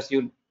because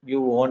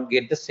you won't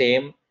get the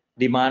same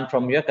demand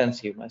from your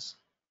consumers.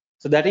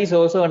 So that is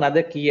also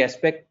another key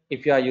aspect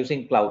if you are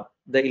using cloud,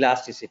 the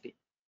elasticity.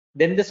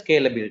 Then the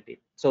scalability.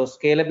 So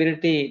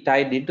scalability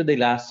tied into the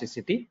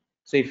elasticity.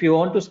 So if you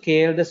want to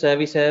scale the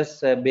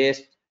services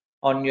based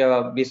on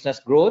your business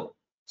growth,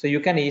 so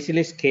you can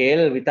easily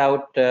scale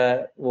without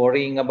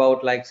worrying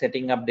about like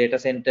setting up data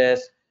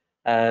centers,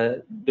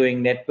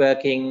 doing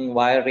networking,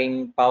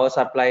 wiring, power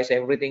supplies,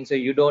 everything. So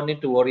you don't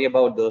need to worry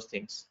about those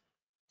things.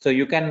 So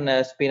you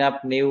can spin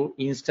up new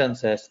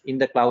instances in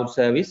the cloud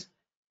service,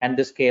 and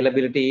the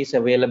scalability is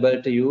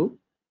available to you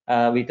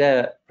with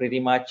a pretty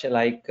much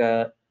like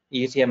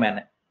easier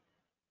manner.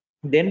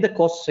 Then the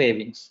cost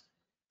savings.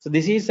 So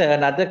this is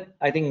another,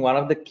 I think, one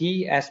of the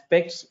key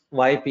aspects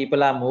why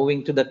people are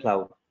moving to the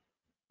cloud.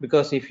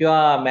 Because if you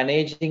are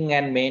managing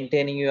and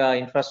maintaining your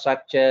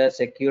infrastructure,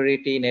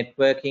 security,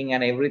 networking,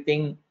 and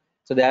everything,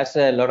 so there's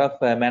a lot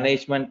of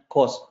management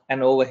cost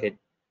and overhead.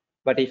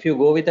 But if you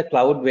go with a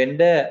cloud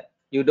vendor,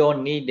 you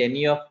don't need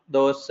any of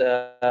those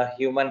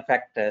human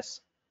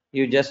factors.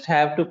 You just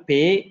have to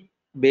pay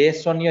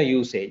based on your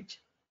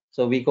usage.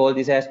 So we call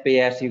this as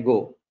pay as you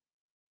go.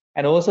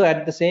 And also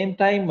at the same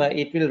time,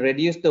 it will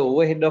reduce the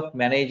overhead of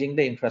managing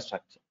the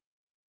infrastructure.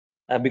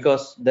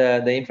 Because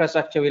the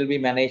infrastructure will be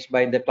managed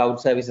by the cloud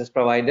services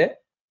provider.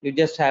 You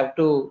just have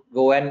to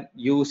go and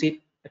use it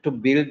to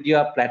build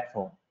your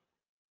platform.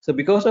 So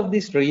because of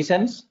these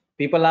reasons,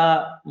 people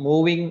are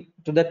moving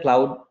to the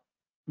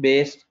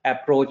cloud-based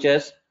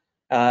approaches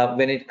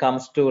when it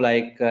comes to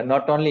like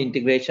not only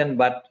integration,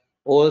 but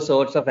all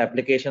sorts of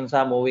applications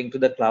are moving to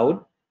the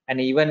cloud, and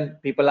even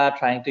people are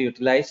trying to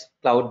utilize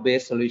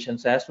cloud-based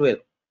solutions as well.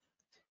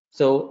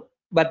 So,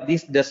 but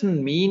this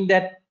doesn't mean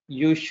that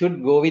you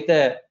should go with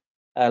a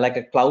like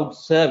a cloud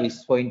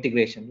service for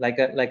integration, like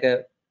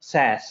a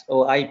SaaS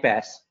or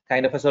iPaaS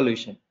kind of a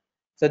solution.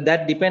 So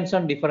that depends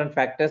on different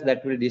factors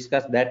that we'll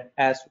discuss that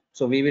as.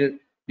 So we will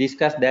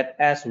discuss that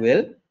as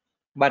well.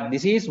 But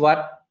this is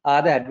what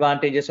are the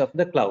advantages of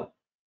the cloud.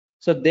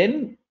 So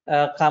then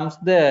comes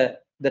the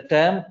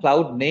term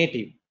cloud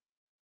native.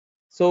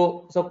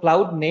 So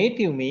cloud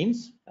native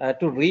means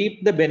to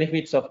reap the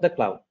benefits of the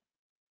cloud.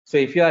 So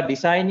if you are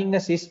designing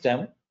a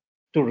system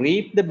to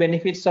reap the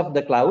benefits of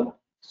the cloud,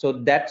 so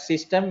that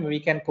system we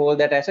can call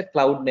that as a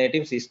cloud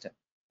native system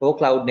or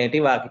cloud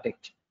native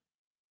architecture.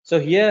 So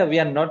here we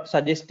are not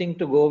suggesting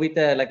to go with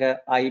a like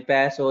a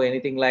iPaaS or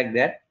anything like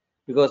that,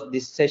 because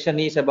this session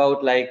is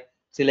about like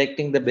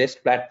selecting the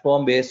best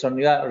platform based on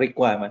your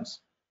requirements.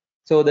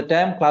 So the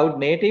term cloud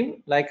native,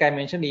 like I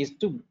mentioned, is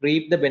to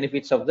reap the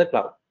benefits of the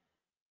cloud.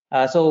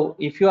 So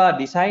if you are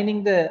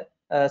designing the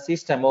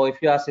system, or if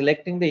you are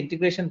selecting the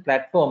integration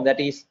platform that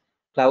is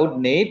cloud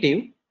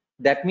native,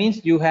 that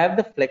means you have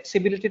the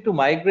flexibility to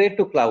migrate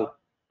to cloud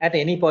at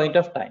any point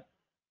of time.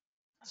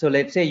 So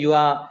let's say you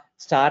are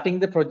starting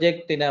the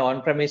project in an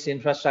on-premise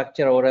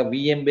infrastructure or a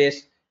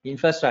VM-based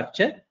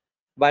infrastructure,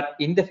 but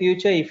in the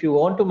future, if you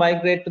want to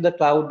migrate to the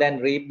cloud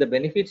and reap the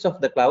benefits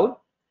of the cloud,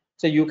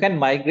 so you can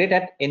migrate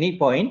at any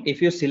point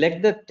if you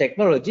select the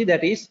technology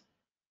that is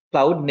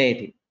cloud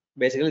native,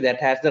 basically that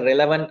has the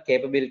relevant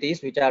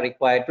capabilities which are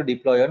required to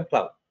deploy on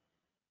cloud.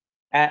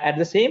 At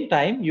the same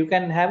time, you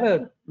can have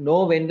a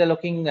no vendor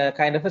locking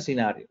kind of a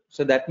scenario.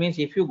 So that means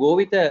if you go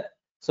with a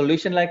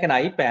solution like an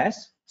iPaaS,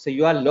 so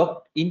you are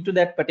locked into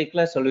that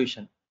particular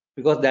solution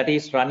because that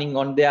is running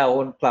on their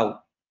own cloud.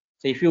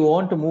 So if you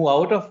want to move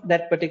out of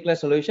that particular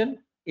solution,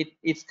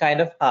 it's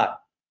kind of hard.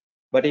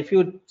 But if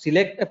you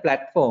select a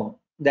platform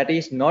that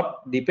is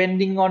not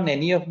depending on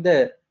any of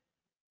the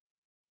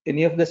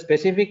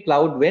specific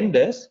cloud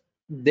vendors,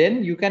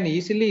 then you can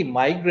easily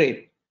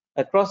migrate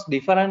across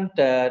different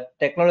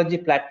technology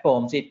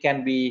platforms. It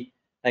can be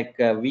like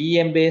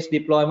VM-based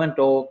deployment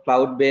or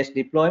cloud-based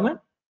deployment.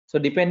 So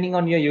depending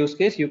on your use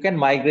case, you can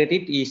migrate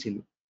it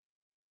easily.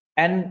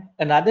 And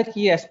another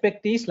key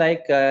aspect is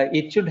like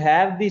it should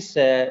have this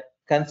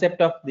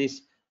concept of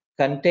this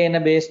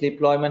container-based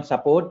deployment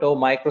support or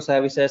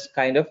microservices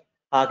kind of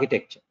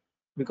architecture,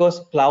 because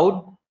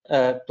cloud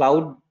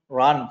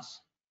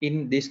runs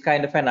in this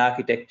kind of an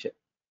architecture.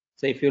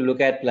 So if you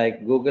look at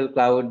like Google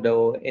Cloud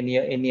or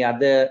any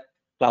other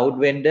cloud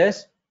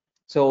vendors,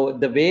 so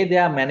the way they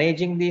are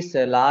managing these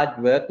large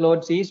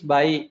workloads is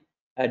by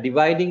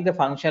dividing the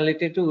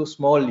functionality to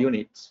small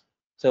units.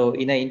 So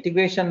in an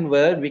integration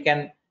world, we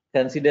can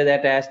consider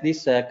that as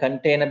this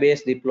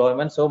container-based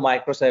deployment, so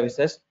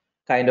microservices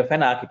kind of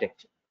an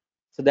architecture.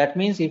 So that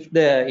means if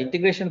the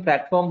integration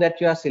platform that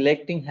you are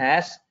selecting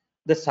has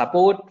the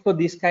support for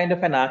this kind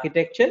of an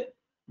architecture,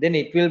 then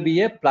it will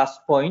be a plus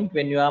point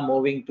when you are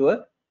moving to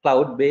a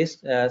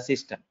cloud-based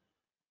system.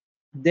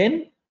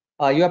 Then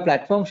your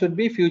platform should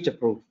be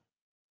future-proof.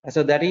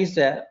 So that is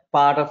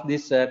part of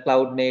this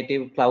cloud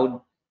native,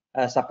 cloud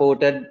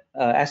supported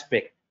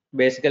aspect.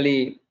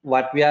 Basically,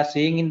 what we are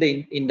seeing in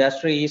the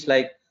industry is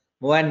like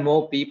more and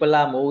more people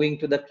are moving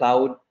to the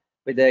cloud,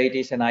 whether it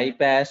is an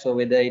iPaaS or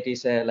whether it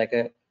is like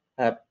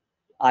a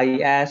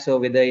IaaS or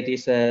whether it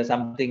is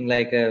something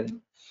like a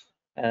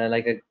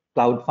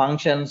cloud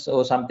functions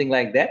or something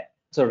like that.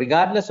 So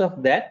regardless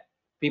of that,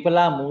 people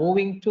are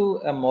moving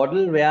to a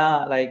model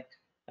where like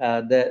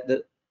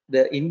the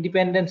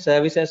independent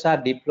services are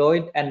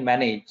deployed and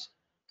managed.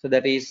 So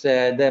that is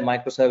the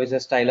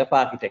microservices style of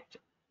architecture.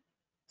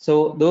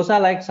 So those are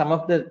like some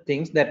of the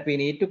things that we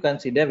need to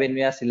consider when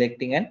we are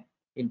selecting an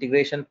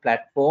integration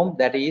platform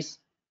that is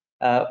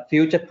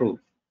future proof.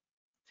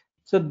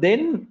 So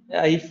then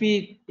if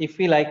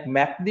we like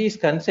map these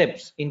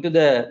concepts into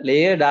the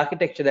layered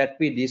architecture that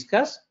we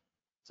discussed,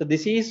 so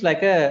this is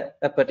like a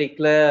uh,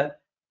 particular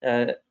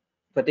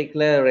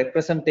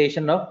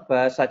representation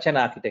of such an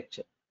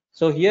architecture.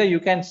 So here you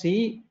can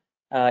see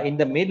in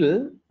the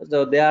middle,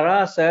 so there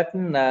are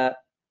certain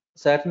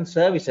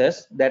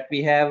services that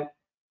we have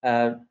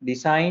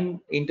designed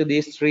into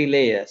these three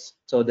layers.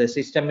 So the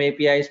system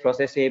APIs,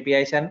 process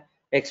APIs, and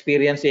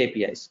experience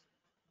APIs.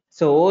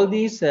 So all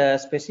these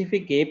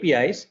specific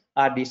APIs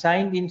are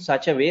designed in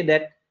such a way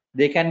that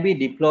they can be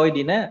deployed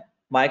in a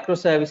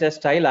microservices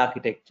style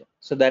architecture.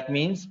 So that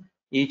means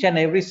each and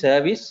every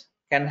service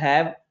can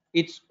have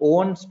its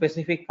own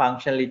specific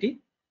functionality,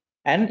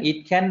 and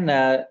it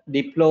can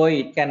deploy,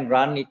 it can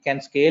run, it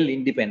can scale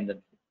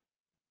independently.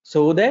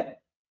 So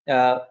that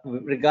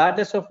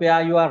regardless of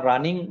where you are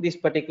running this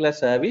particular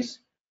service,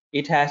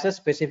 it has a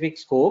specific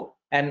scope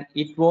and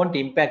it won't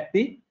impact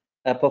the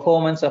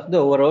performance of the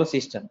overall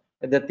system.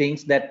 The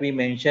things that we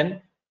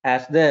mentioned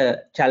as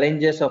the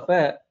challenges of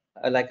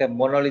like a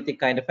monolithic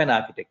kind of an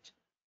architecture.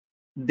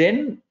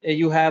 Then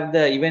you have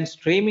the event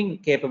streaming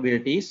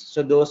capabilities.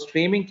 So those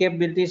streaming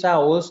capabilities are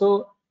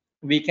also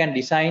we can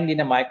design in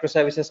a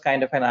microservices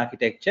kind of an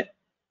architecture,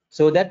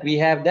 so that we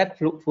have that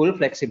full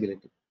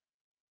flexibility.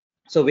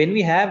 So when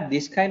we have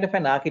this kind of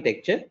an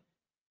architecture,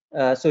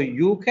 so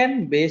you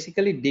can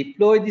basically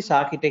deploy this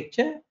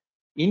architecture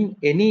in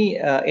any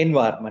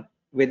environment,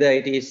 whether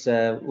it is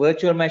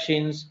virtual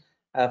machines,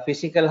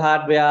 physical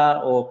hardware,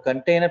 or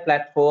container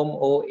platform,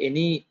 or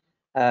any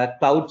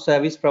cloud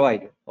service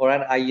provider or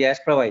an IaaS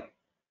provider.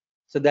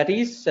 So that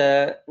is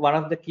one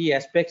of the key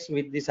aspects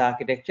with this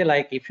architecture.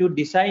 Like if you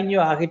design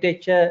your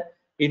architecture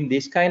in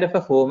this kind of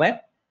a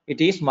format, it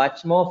is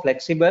much more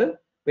flexible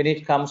when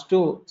it comes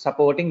to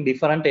supporting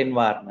different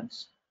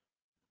environments.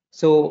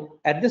 So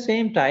at the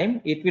same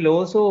time, it will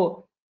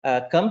also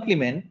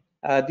complement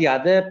the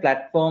other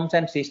platforms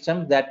and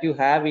systems that you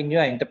have in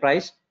your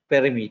enterprise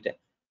perimeter.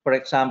 For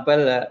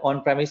example,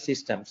 on-premise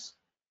systems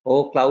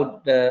or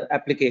cloud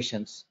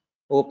applications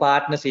or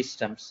partner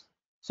systems.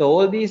 So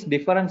all these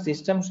different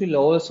systems will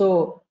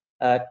also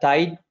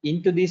tie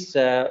into this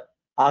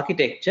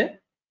architecture,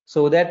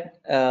 so that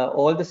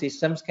all the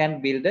systems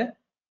can build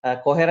a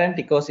coherent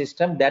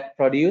ecosystem that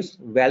produce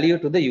value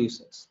to the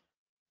users.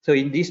 So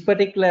in this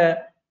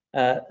particular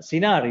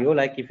scenario,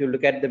 like if you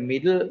look at the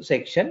middle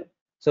section,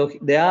 so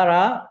there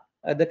are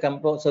the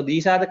components. So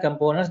these are the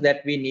components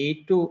that we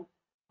need to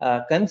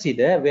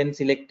consider when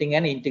selecting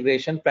an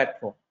integration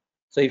platform.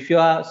 So if you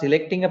are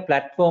selecting a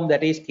platform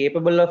that is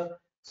capable of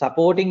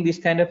supporting this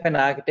kind of an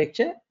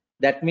architecture,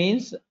 that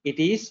means it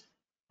is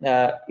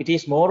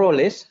more or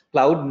less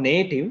cloud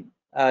native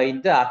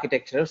in the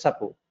architectural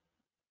support.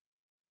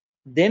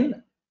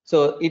 Then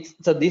so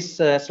this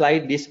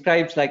slide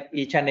describes like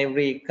each and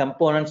every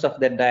components of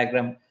that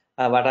diagram.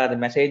 What are the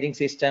messaging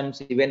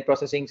systems, event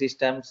processing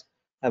systems,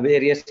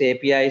 various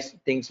APIs,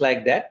 things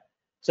like that.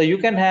 So you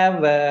can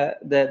have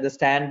the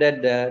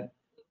standard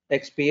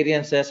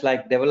experiences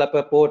like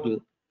developer portal,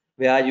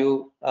 where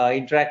you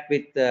interact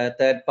with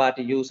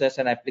third-party users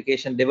and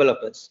application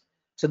developers.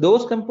 So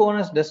those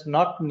components does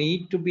not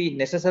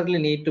necessarily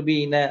need to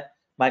be in a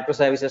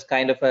microservices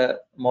kind of a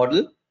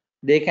model.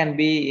 They can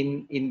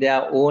be in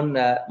their own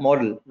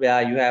model,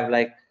 where you have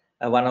like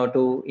one or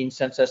two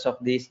instances of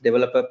these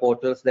developer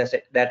portals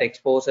that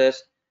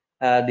exposes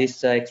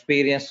this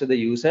experience to the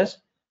users.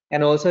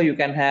 And also you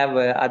can have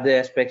other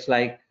aspects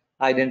like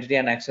identity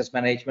and access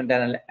management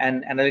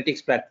and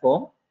analytics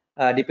platform,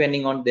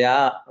 depending on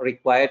their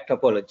required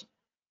topology.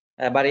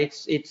 But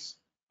it's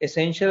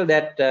essential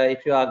that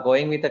if you are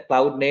going with a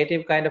cloud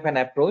native kind of an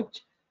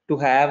approach, to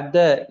have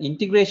the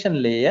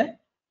integration layer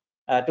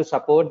to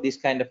support this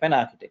kind of an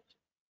architecture.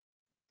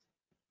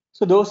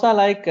 So those are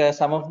like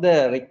some of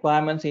the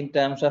requirements in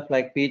terms of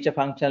like feature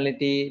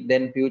functionality,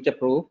 then future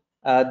proof.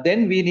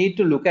 Then we need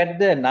to look at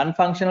the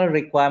non-functional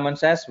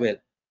requirements as well.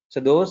 So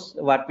those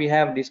what we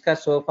have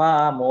discussed so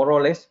far are more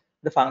or less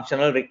the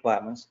functional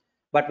requirements.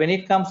 But when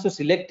it comes to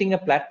selecting a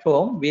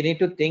platform, we need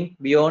to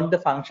think beyond the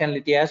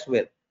functionality as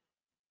well.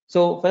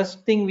 So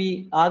first thing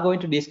we are going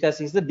to discuss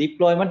is the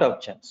deployment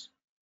options.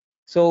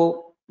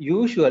 So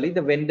usually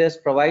the vendors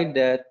provide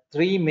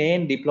three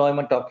main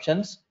deployment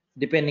options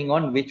depending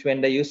on which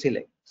vendor you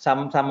select.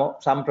 Some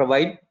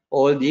provide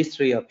all these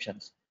three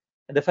options.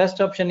 The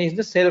first option is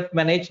the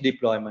self-managed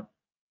deployment.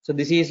 So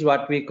this is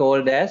what we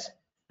called as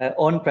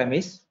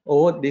on-premise,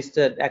 or this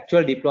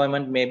actual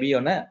deployment may be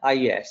on a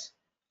IaaS.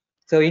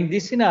 So in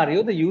this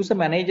scenario, the user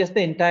manages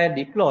the entire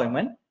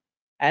deployment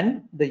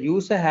and the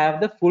user have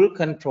the full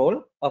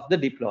control of the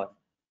deployment.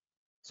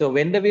 So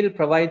vendor will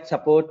provide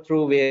support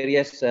through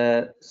various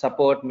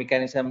support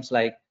mechanisms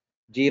like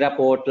Jira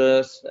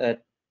portals,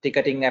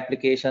 ticketing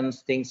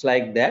applications, things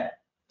like that.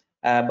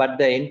 But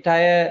the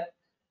entire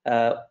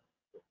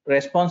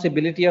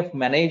responsibility of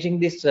managing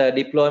this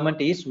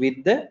deployment is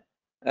with the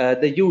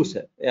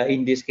user.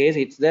 In this case,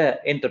 it's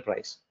the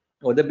enterprise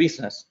or the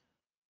business.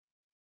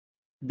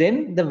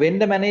 Then the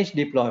vendor managed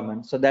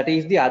deployment. So that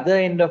is the other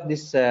end of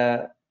this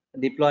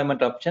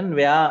deployment option,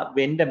 where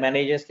vendor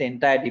manages the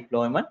entire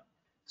deployment.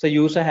 So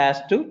user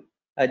has to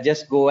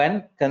just go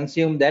and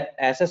consume that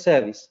as a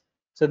service.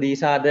 So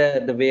these are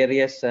the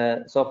various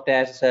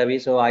software as a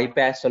service or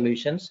iPaaS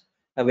solutions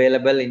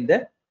available in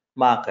the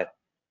market.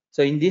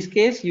 So in this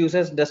case,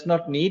 users does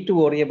not need to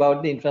worry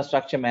about the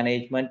infrastructure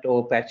management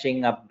or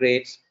patching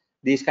upgrades,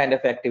 these kind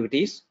of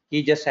activities.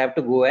 He just have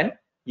to go and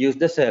use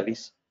the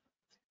service.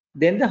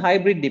 Then the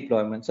hybrid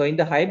deployment. So in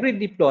the hybrid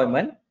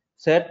deployment,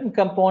 certain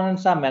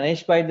components are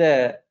managed by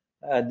the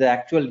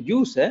actual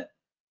user,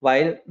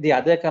 while the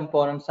other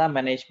components are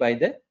managed by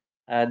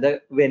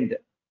the vendor.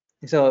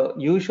 So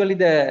usually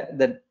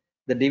the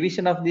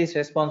division of these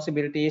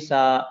responsibilities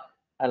are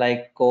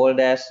like called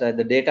as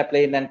the data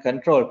plane and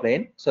control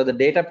plane. So the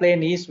data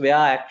plane is where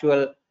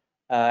actual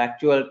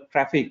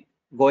traffic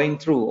going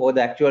through, or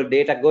the actual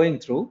data going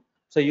through.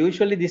 So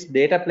usually this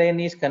data plane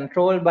is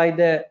controlled by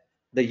the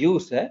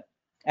user,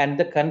 and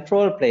the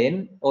control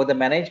plane or the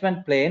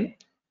management plane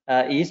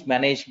is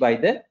managed by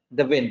the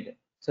vendor.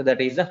 So that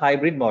is a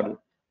hybrid model.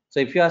 So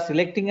if you are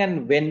selecting a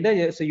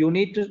vendor, so you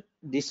need to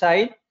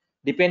decide,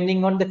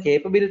 depending on the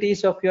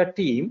capabilities of your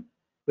team,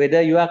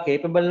 whether you are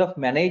capable of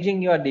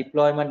managing your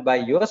deployment by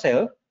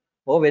yourself,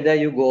 or whether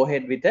you go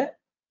ahead with a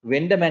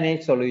vendor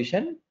managed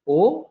solution,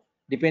 or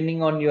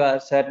depending on your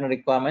certain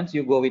requirements,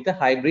 you go with a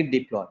hybrid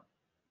deployment.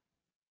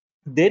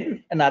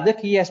 Then another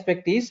key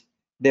aspect is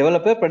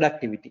developer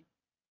productivity.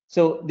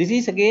 So this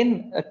is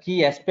again a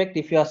key aspect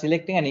if you are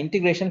selecting an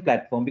integration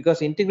platform,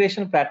 because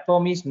integration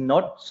platform is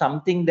not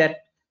something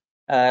that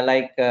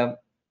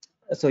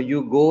so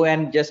you go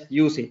and just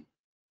use it.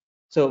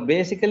 So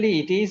basically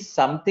it is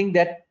something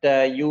that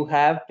you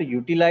have to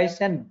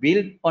utilize and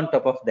build on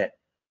top of that.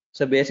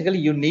 So basically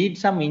you need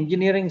some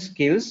engineering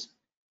skills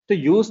to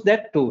use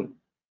that tool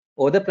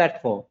or the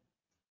platform.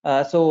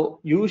 So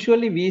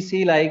usually we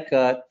see like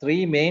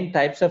three main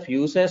types of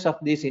users of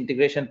these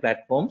integration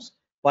platforms.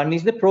 One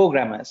is the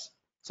programmers.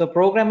 So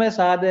programmers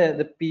are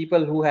the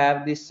people who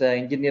have this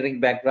engineering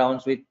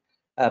backgrounds with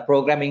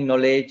programming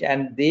knowledge,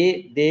 and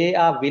they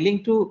are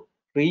willing to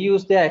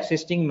reuse their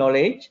existing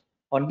knowledge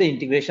on the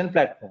integration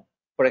platform.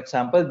 For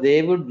example,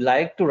 they would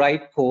like to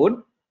write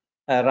code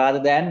rather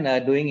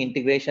than doing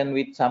integration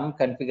with some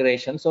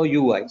configurations or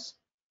UIs.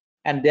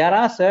 And there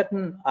are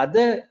certain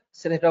other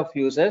set of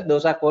users,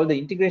 those are called the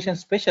integration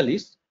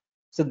specialists.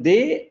 So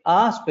they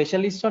are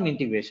specialists on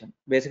integration.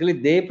 Basically,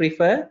 they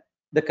prefer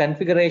the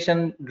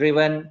configuration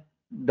driven,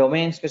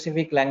 domain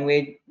specific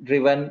language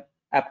driven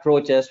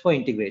approaches for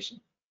integration.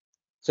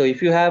 So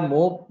if you have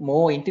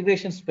more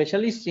integration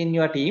specialists in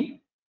your team,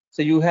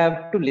 so you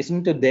have to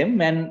listen to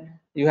them and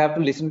you have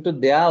to listen to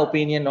their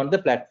opinion on the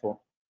platform.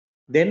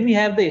 Then we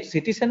have the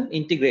citizen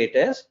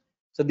integrators.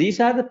 So these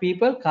are the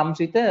people comes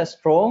with a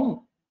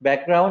strong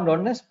background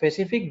on a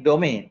specific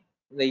domain.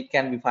 It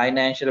can be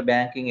financial,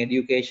 banking,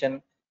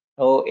 education,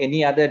 or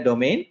any other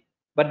domain,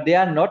 but they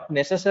are not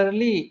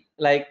necessarily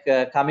like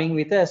coming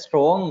with a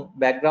strong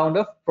background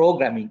of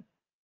programming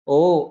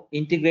or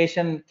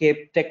integration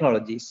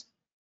technologies.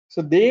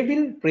 So they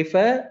will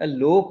prefer a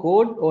low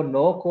code or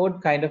no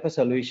code kind of a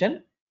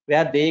solution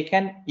where they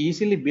can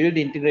easily build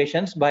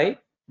integrations by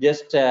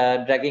just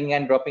dragging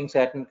and dropping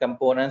certain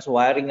components,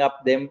 wiring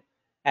up them,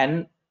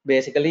 and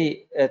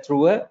basically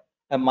through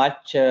a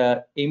much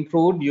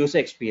improved user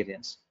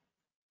experience.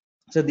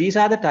 So these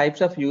are the types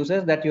of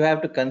users that you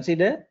have to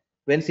consider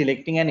when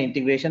selecting an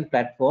integration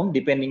platform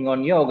depending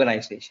on your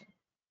organization.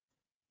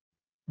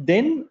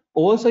 Then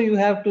also you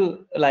have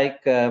to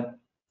like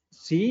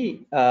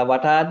see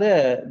what are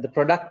the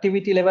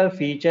productivity level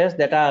features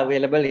that are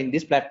available in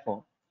this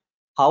platform.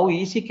 How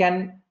easy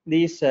can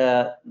these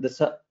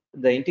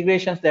the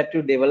integrations that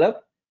you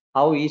develop,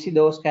 how easy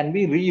those can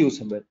be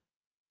reusable.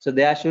 So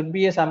there should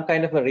be some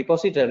kind of a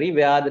repository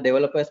where the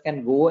developers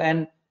can go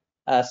and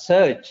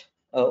search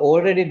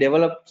already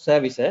developed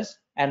services,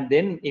 and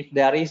then if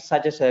there is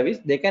such a service,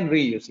 they can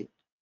reuse it.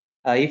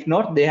 If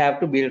not, they have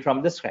to build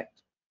from the scratch.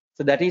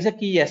 So that is a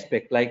key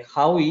aspect, like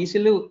how easy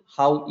to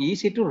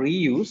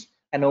reuse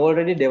an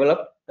already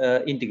developed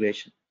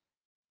integration.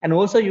 And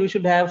also you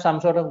should have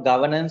some sort of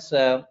governance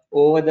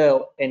over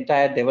the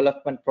entire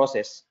development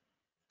process.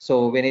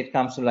 So when it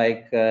comes to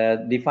like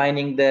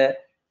defining the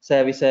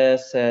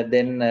services,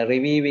 then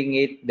reviewing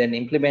it, then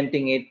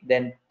implementing it,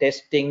 then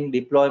testing,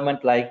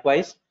 deployment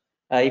likewise.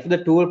 If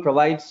the tool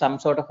provides some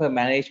sort of a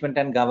management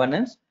and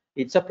governance,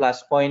 it's a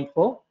plus point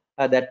for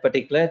that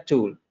particular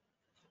tool.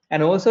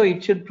 And also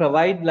it should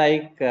provide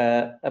like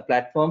a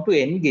platform to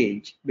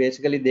engage.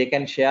 Basically they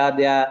can share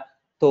their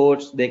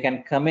thoughts, they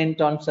can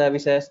comment on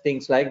services,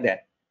 things like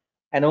that.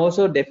 And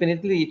also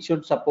definitely it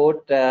should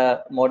support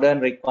modern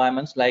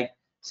requirements like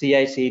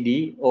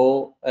CI/CD,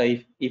 or uh,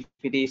 if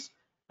it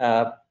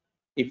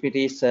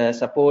is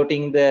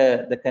supporting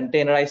the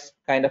containerized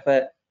kind of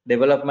a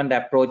development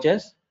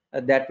approaches,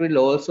 that will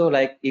also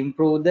like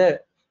improve the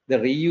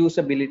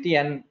reusability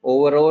and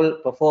overall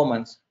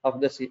performance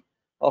of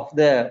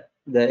the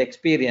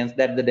experience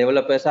that the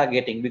developers are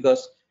getting.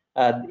 Because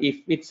if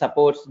it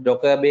supports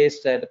Docker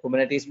based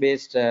Kubernetes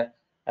based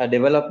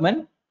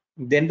development,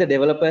 then the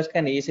developers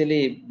can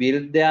easily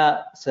build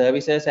their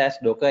services as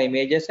Docker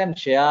images and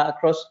share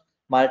across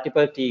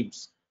multiple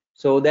teams,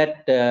 so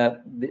that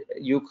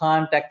you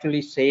can't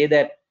actually say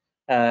that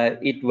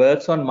it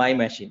works on my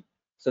machine.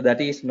 So that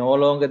is no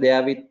longer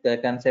there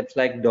with concepts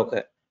like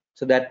Docker.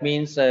 So that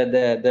means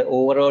the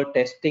overall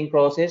testing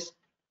process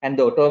and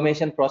the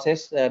automation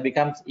process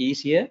becomes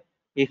easier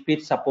if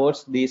it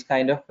supports these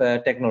kind of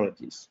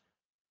technologies.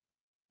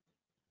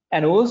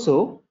 And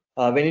also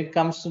when it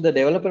comes to the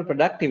developer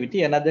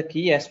productivity, another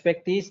key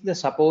aspect is the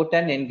support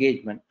and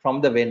engagement from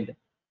the vendor.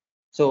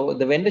 So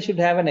the vendor should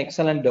have an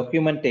excellent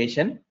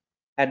documentation.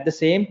 At the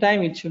same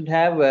time, it should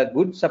have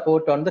good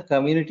support on the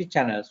community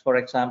channels, for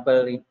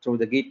example through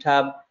the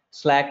GitHub,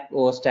 Slack,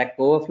 or Stack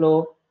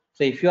Overflow.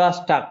 So if you are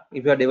stuck,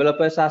 if your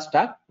developers are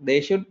stuck, they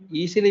should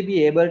easily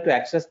be able to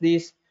access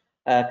these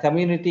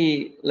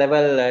community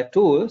level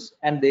tools,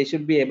 and they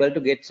should be able to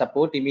get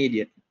support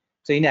immediately.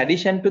 So in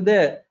addition to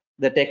the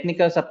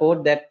technical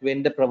support that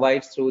vendor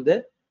provides through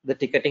the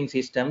ticketing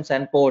systems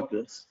and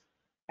portals.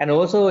 And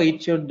also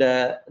it should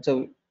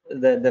so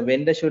the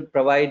vendor should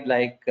provide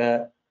like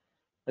a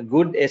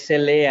good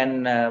SLA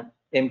and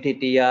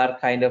MTTR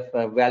kind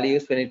of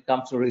values when it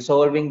comes to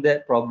resolving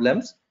the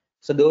problems.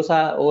 So those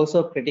are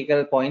also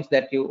critical points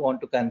that you want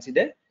to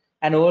consider.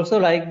 And also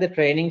like the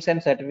trainings and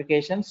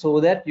certifications, so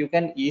that you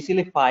can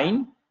easily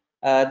find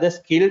the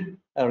skilled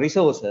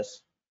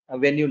resources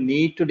when you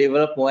need to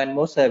develop more and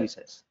more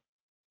services.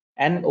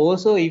 And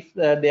also if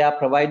they are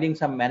providing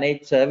some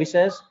managed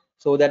services,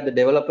 so that the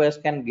developers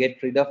can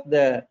get rid of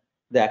the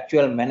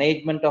actual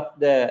management of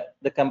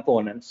the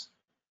components.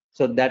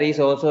 So that is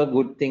also a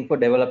good thing for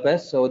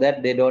developers, so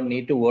that they don't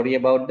need to worry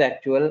about the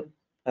actual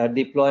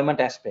deployment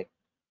aspect.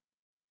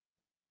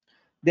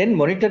 Then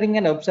monitoring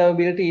and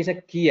observability is a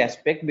key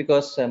aspect,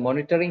 because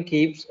monitoring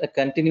keeps a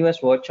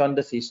continuous watch on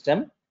the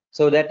system,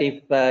 so that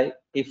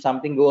if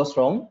something goes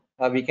wrong,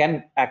 we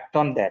can act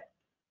on that.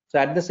 So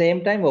at the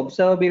same time,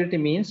 observability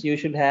means you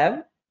should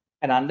have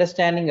an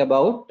understanding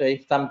about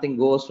if something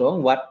goes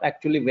wrong, what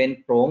actually went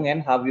wrong,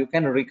 and how you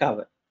can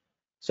recover.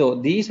 So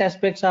these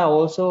aspects are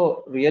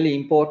also really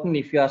important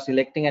if you are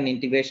selecting an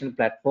integration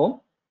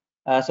platform.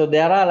 So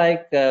there are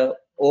like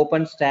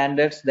open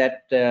standards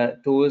that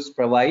tools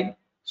provide,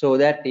 so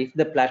that if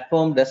the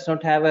platform does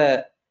not have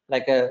a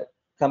like a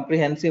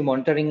comprehensive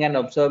monitoring and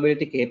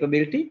observability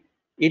capability,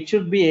 it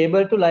should be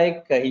able to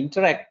like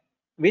interact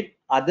with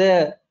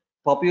other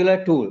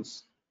popular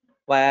tools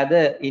via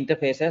the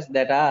interfaces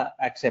that are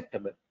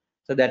acceptable.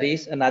 So that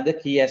is another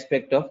key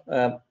aspect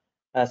of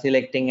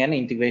selecting an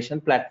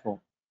integration platform.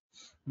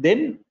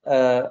 Then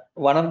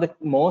one of the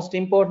most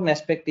important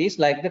aspect is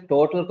like the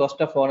total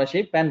cost of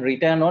ownership and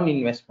return on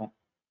investment.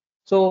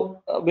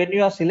 So when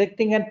you are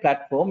selecting a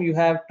platform, you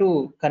have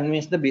to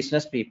convince the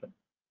business people.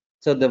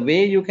 So the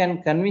way you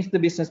can convince the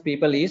business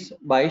people is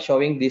by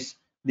showing these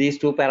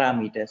two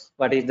parameters.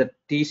 What is the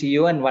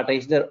TCO and what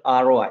is the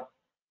ROI?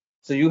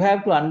 So you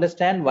have to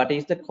understand what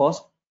is the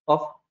cost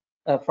of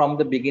from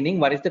the beginning,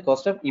 what is the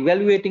cost of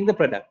evaluating the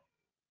product.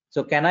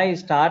 So can I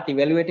start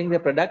evaluating the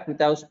product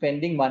without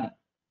spending money?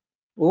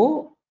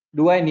 Or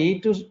do I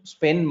need to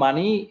spend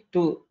money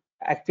to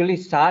actually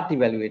start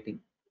evaluating?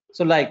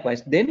 So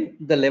likewise, then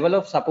the level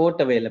of support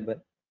available.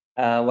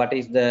 What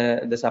is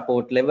the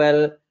support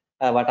level?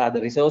 What are the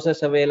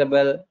resources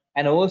available?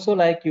 And also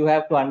like you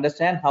have to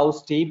understand how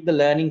steep the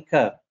learning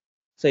curve.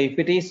 So if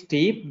it is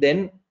steep,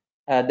 then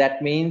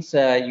that means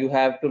you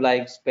have to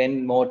like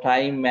spend more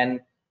time and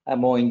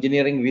more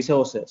engineering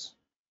resources.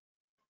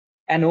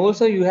 And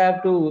also you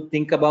have to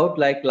think about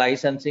like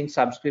licensing,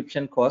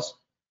 subscription costs,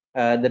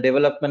 the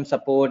development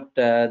support,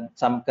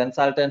 some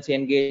consultancy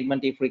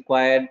engagement if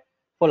required,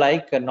 for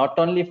like not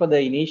only for the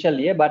initial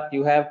year, but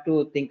you have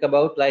to think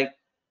about like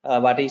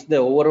what is the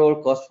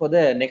overall cost for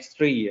the next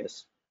 3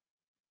 years.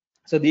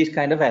 So these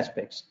kind of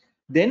aspects.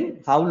 Then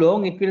how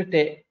long it will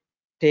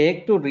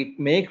take to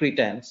make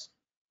returns.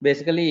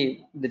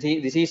 Basically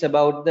this is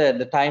about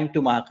the time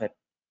to market,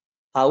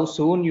 how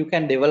soon you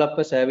can develop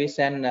a service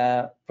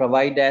and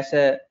provide as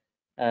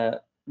a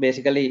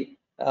basically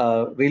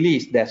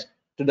release that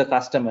to the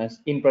customers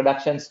in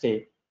production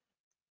state.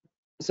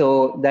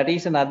 So that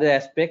is another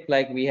aspect,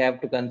 like we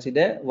have to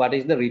consider what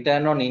is the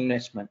return on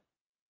investment.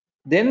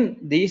 Then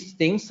these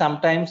things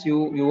sometimes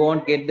you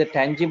won't get the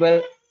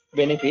tangible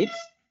benefits.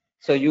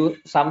 So you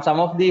some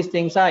of these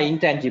things are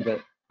intangible.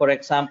 For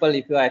example,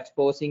 if you are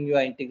exposing your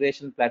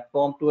integration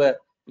platform to a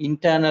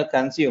internal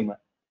consumer,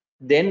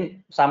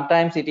 then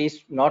sometimes it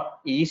is not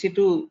easy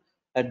to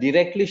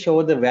directly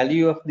show the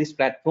value of this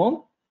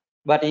platform.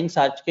 But in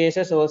such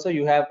cases also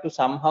you have to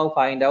somehow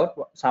find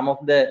out some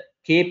of the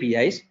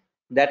KPIs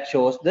that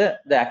shows the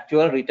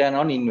actual return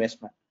on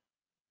investment.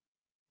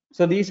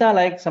 So these are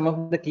like some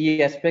of the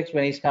key aspects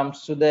when it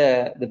comes to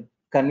the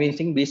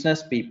convincing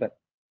business people.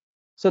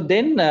 So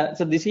then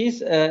so this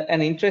is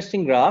an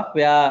interesting graph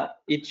where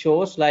it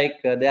shows like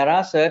there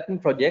are certain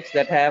projects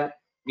that have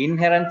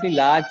inherently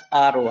large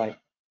ROI.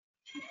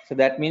 So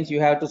that means you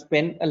have to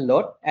spend a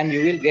lot and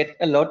you will get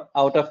a lot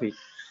out of it.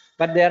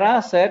 But there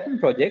are certain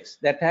projects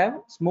that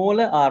have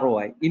smaller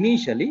ROI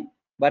initially,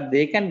 but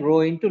they can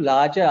grow into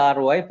larger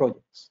ROI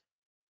projects.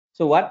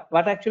 So what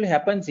actually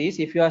happens is,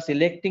 if you are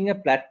selecting a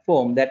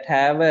platform that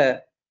have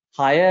a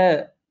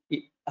higher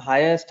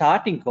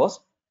starting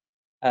cost,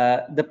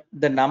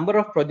 the number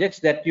of projects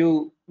that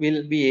you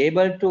will be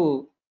able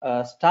to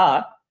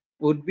start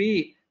would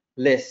be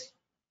less.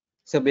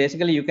 So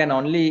basically, you can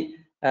only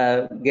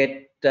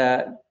get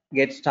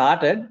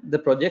started the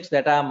projects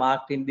that are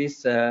marked in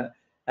these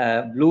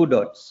blue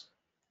dots.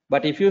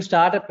 But if you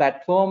start a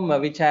platform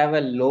which have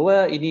a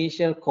lower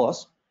initial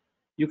cost,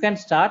 you can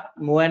start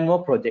more and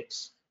more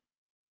projects.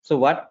 So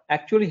what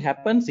actually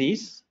happens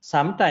is,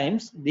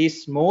 sometimes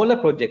these smaller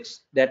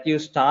projects that you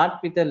start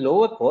with a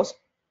lower cost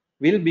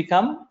will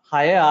become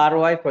higher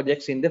ROI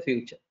projects in the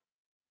future.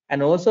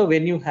 And also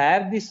when you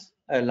have this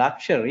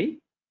luxury,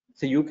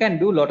 so you can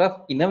do a lot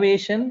of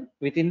innovation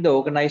within the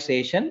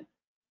organization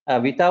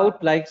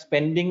without like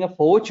spending a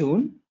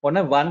fortune on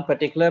a one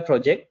particular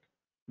project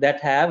that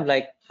have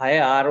like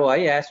higher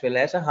ROI as well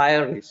as a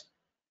higher risk.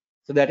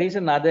 So that is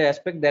another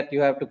aspect that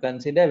you have to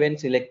consider when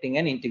selecting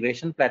an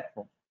integration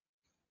platform.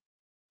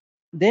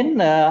 Then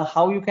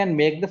how you can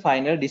make the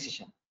final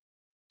decision.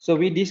 So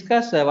we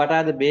discuss what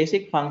are the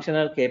basic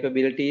functional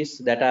capabilities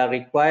that are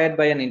required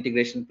by an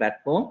integration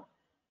platform.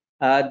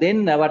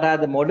 Then what are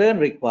the modern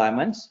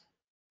requirements?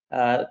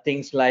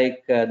 Things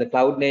like the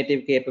cloud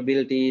native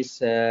capabilities,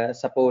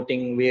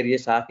 supporting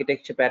various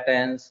architecture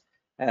patterns,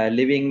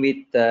 living with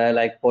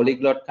like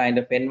polyglot kind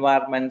of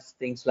environments,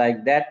 things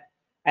like that.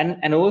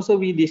 And also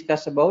we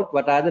discuss about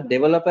what are the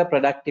developer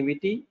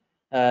productivity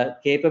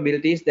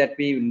capabilities that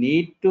we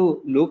need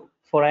to look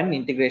for an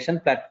integration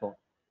platform.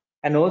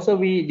 And also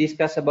we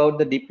discuss about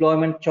the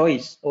deployment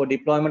choice or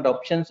deployment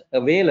options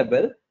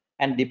available,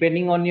 and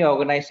depending on your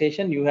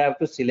organization you have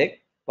to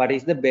select what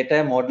is the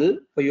better model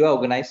for your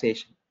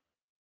organization.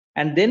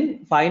 And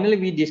then finally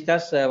we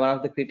discuss one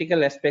of the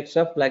critical aspects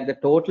of like the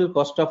total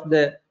cost of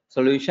the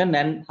solution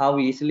and how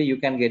easily you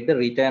can get the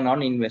return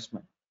on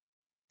investment.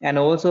 And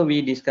also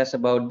we discuss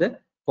about the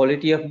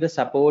quality of the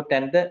support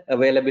and the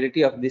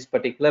availability of this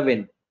particular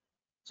vendor.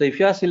 So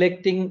if you are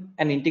selecting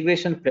an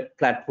integration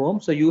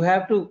platform, so you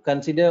have to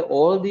consider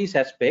all these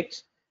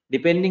aspects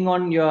depending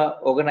on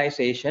your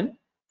organization.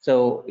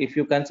 So if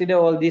you consider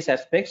all these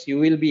aspects, you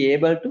will be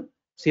able to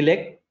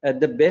select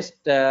the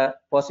best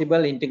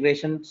possible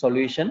integration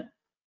solution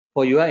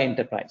for your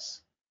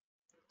enterprise.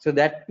 So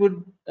that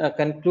would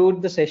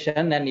conclude the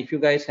session. And if you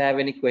guys have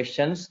any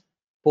questions,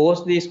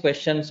 post these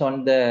questions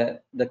on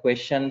the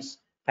questions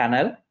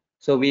panel.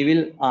 So we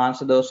will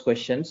answer those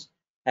questions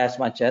as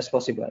much as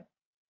possible.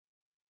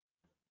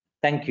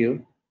 Thank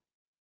you.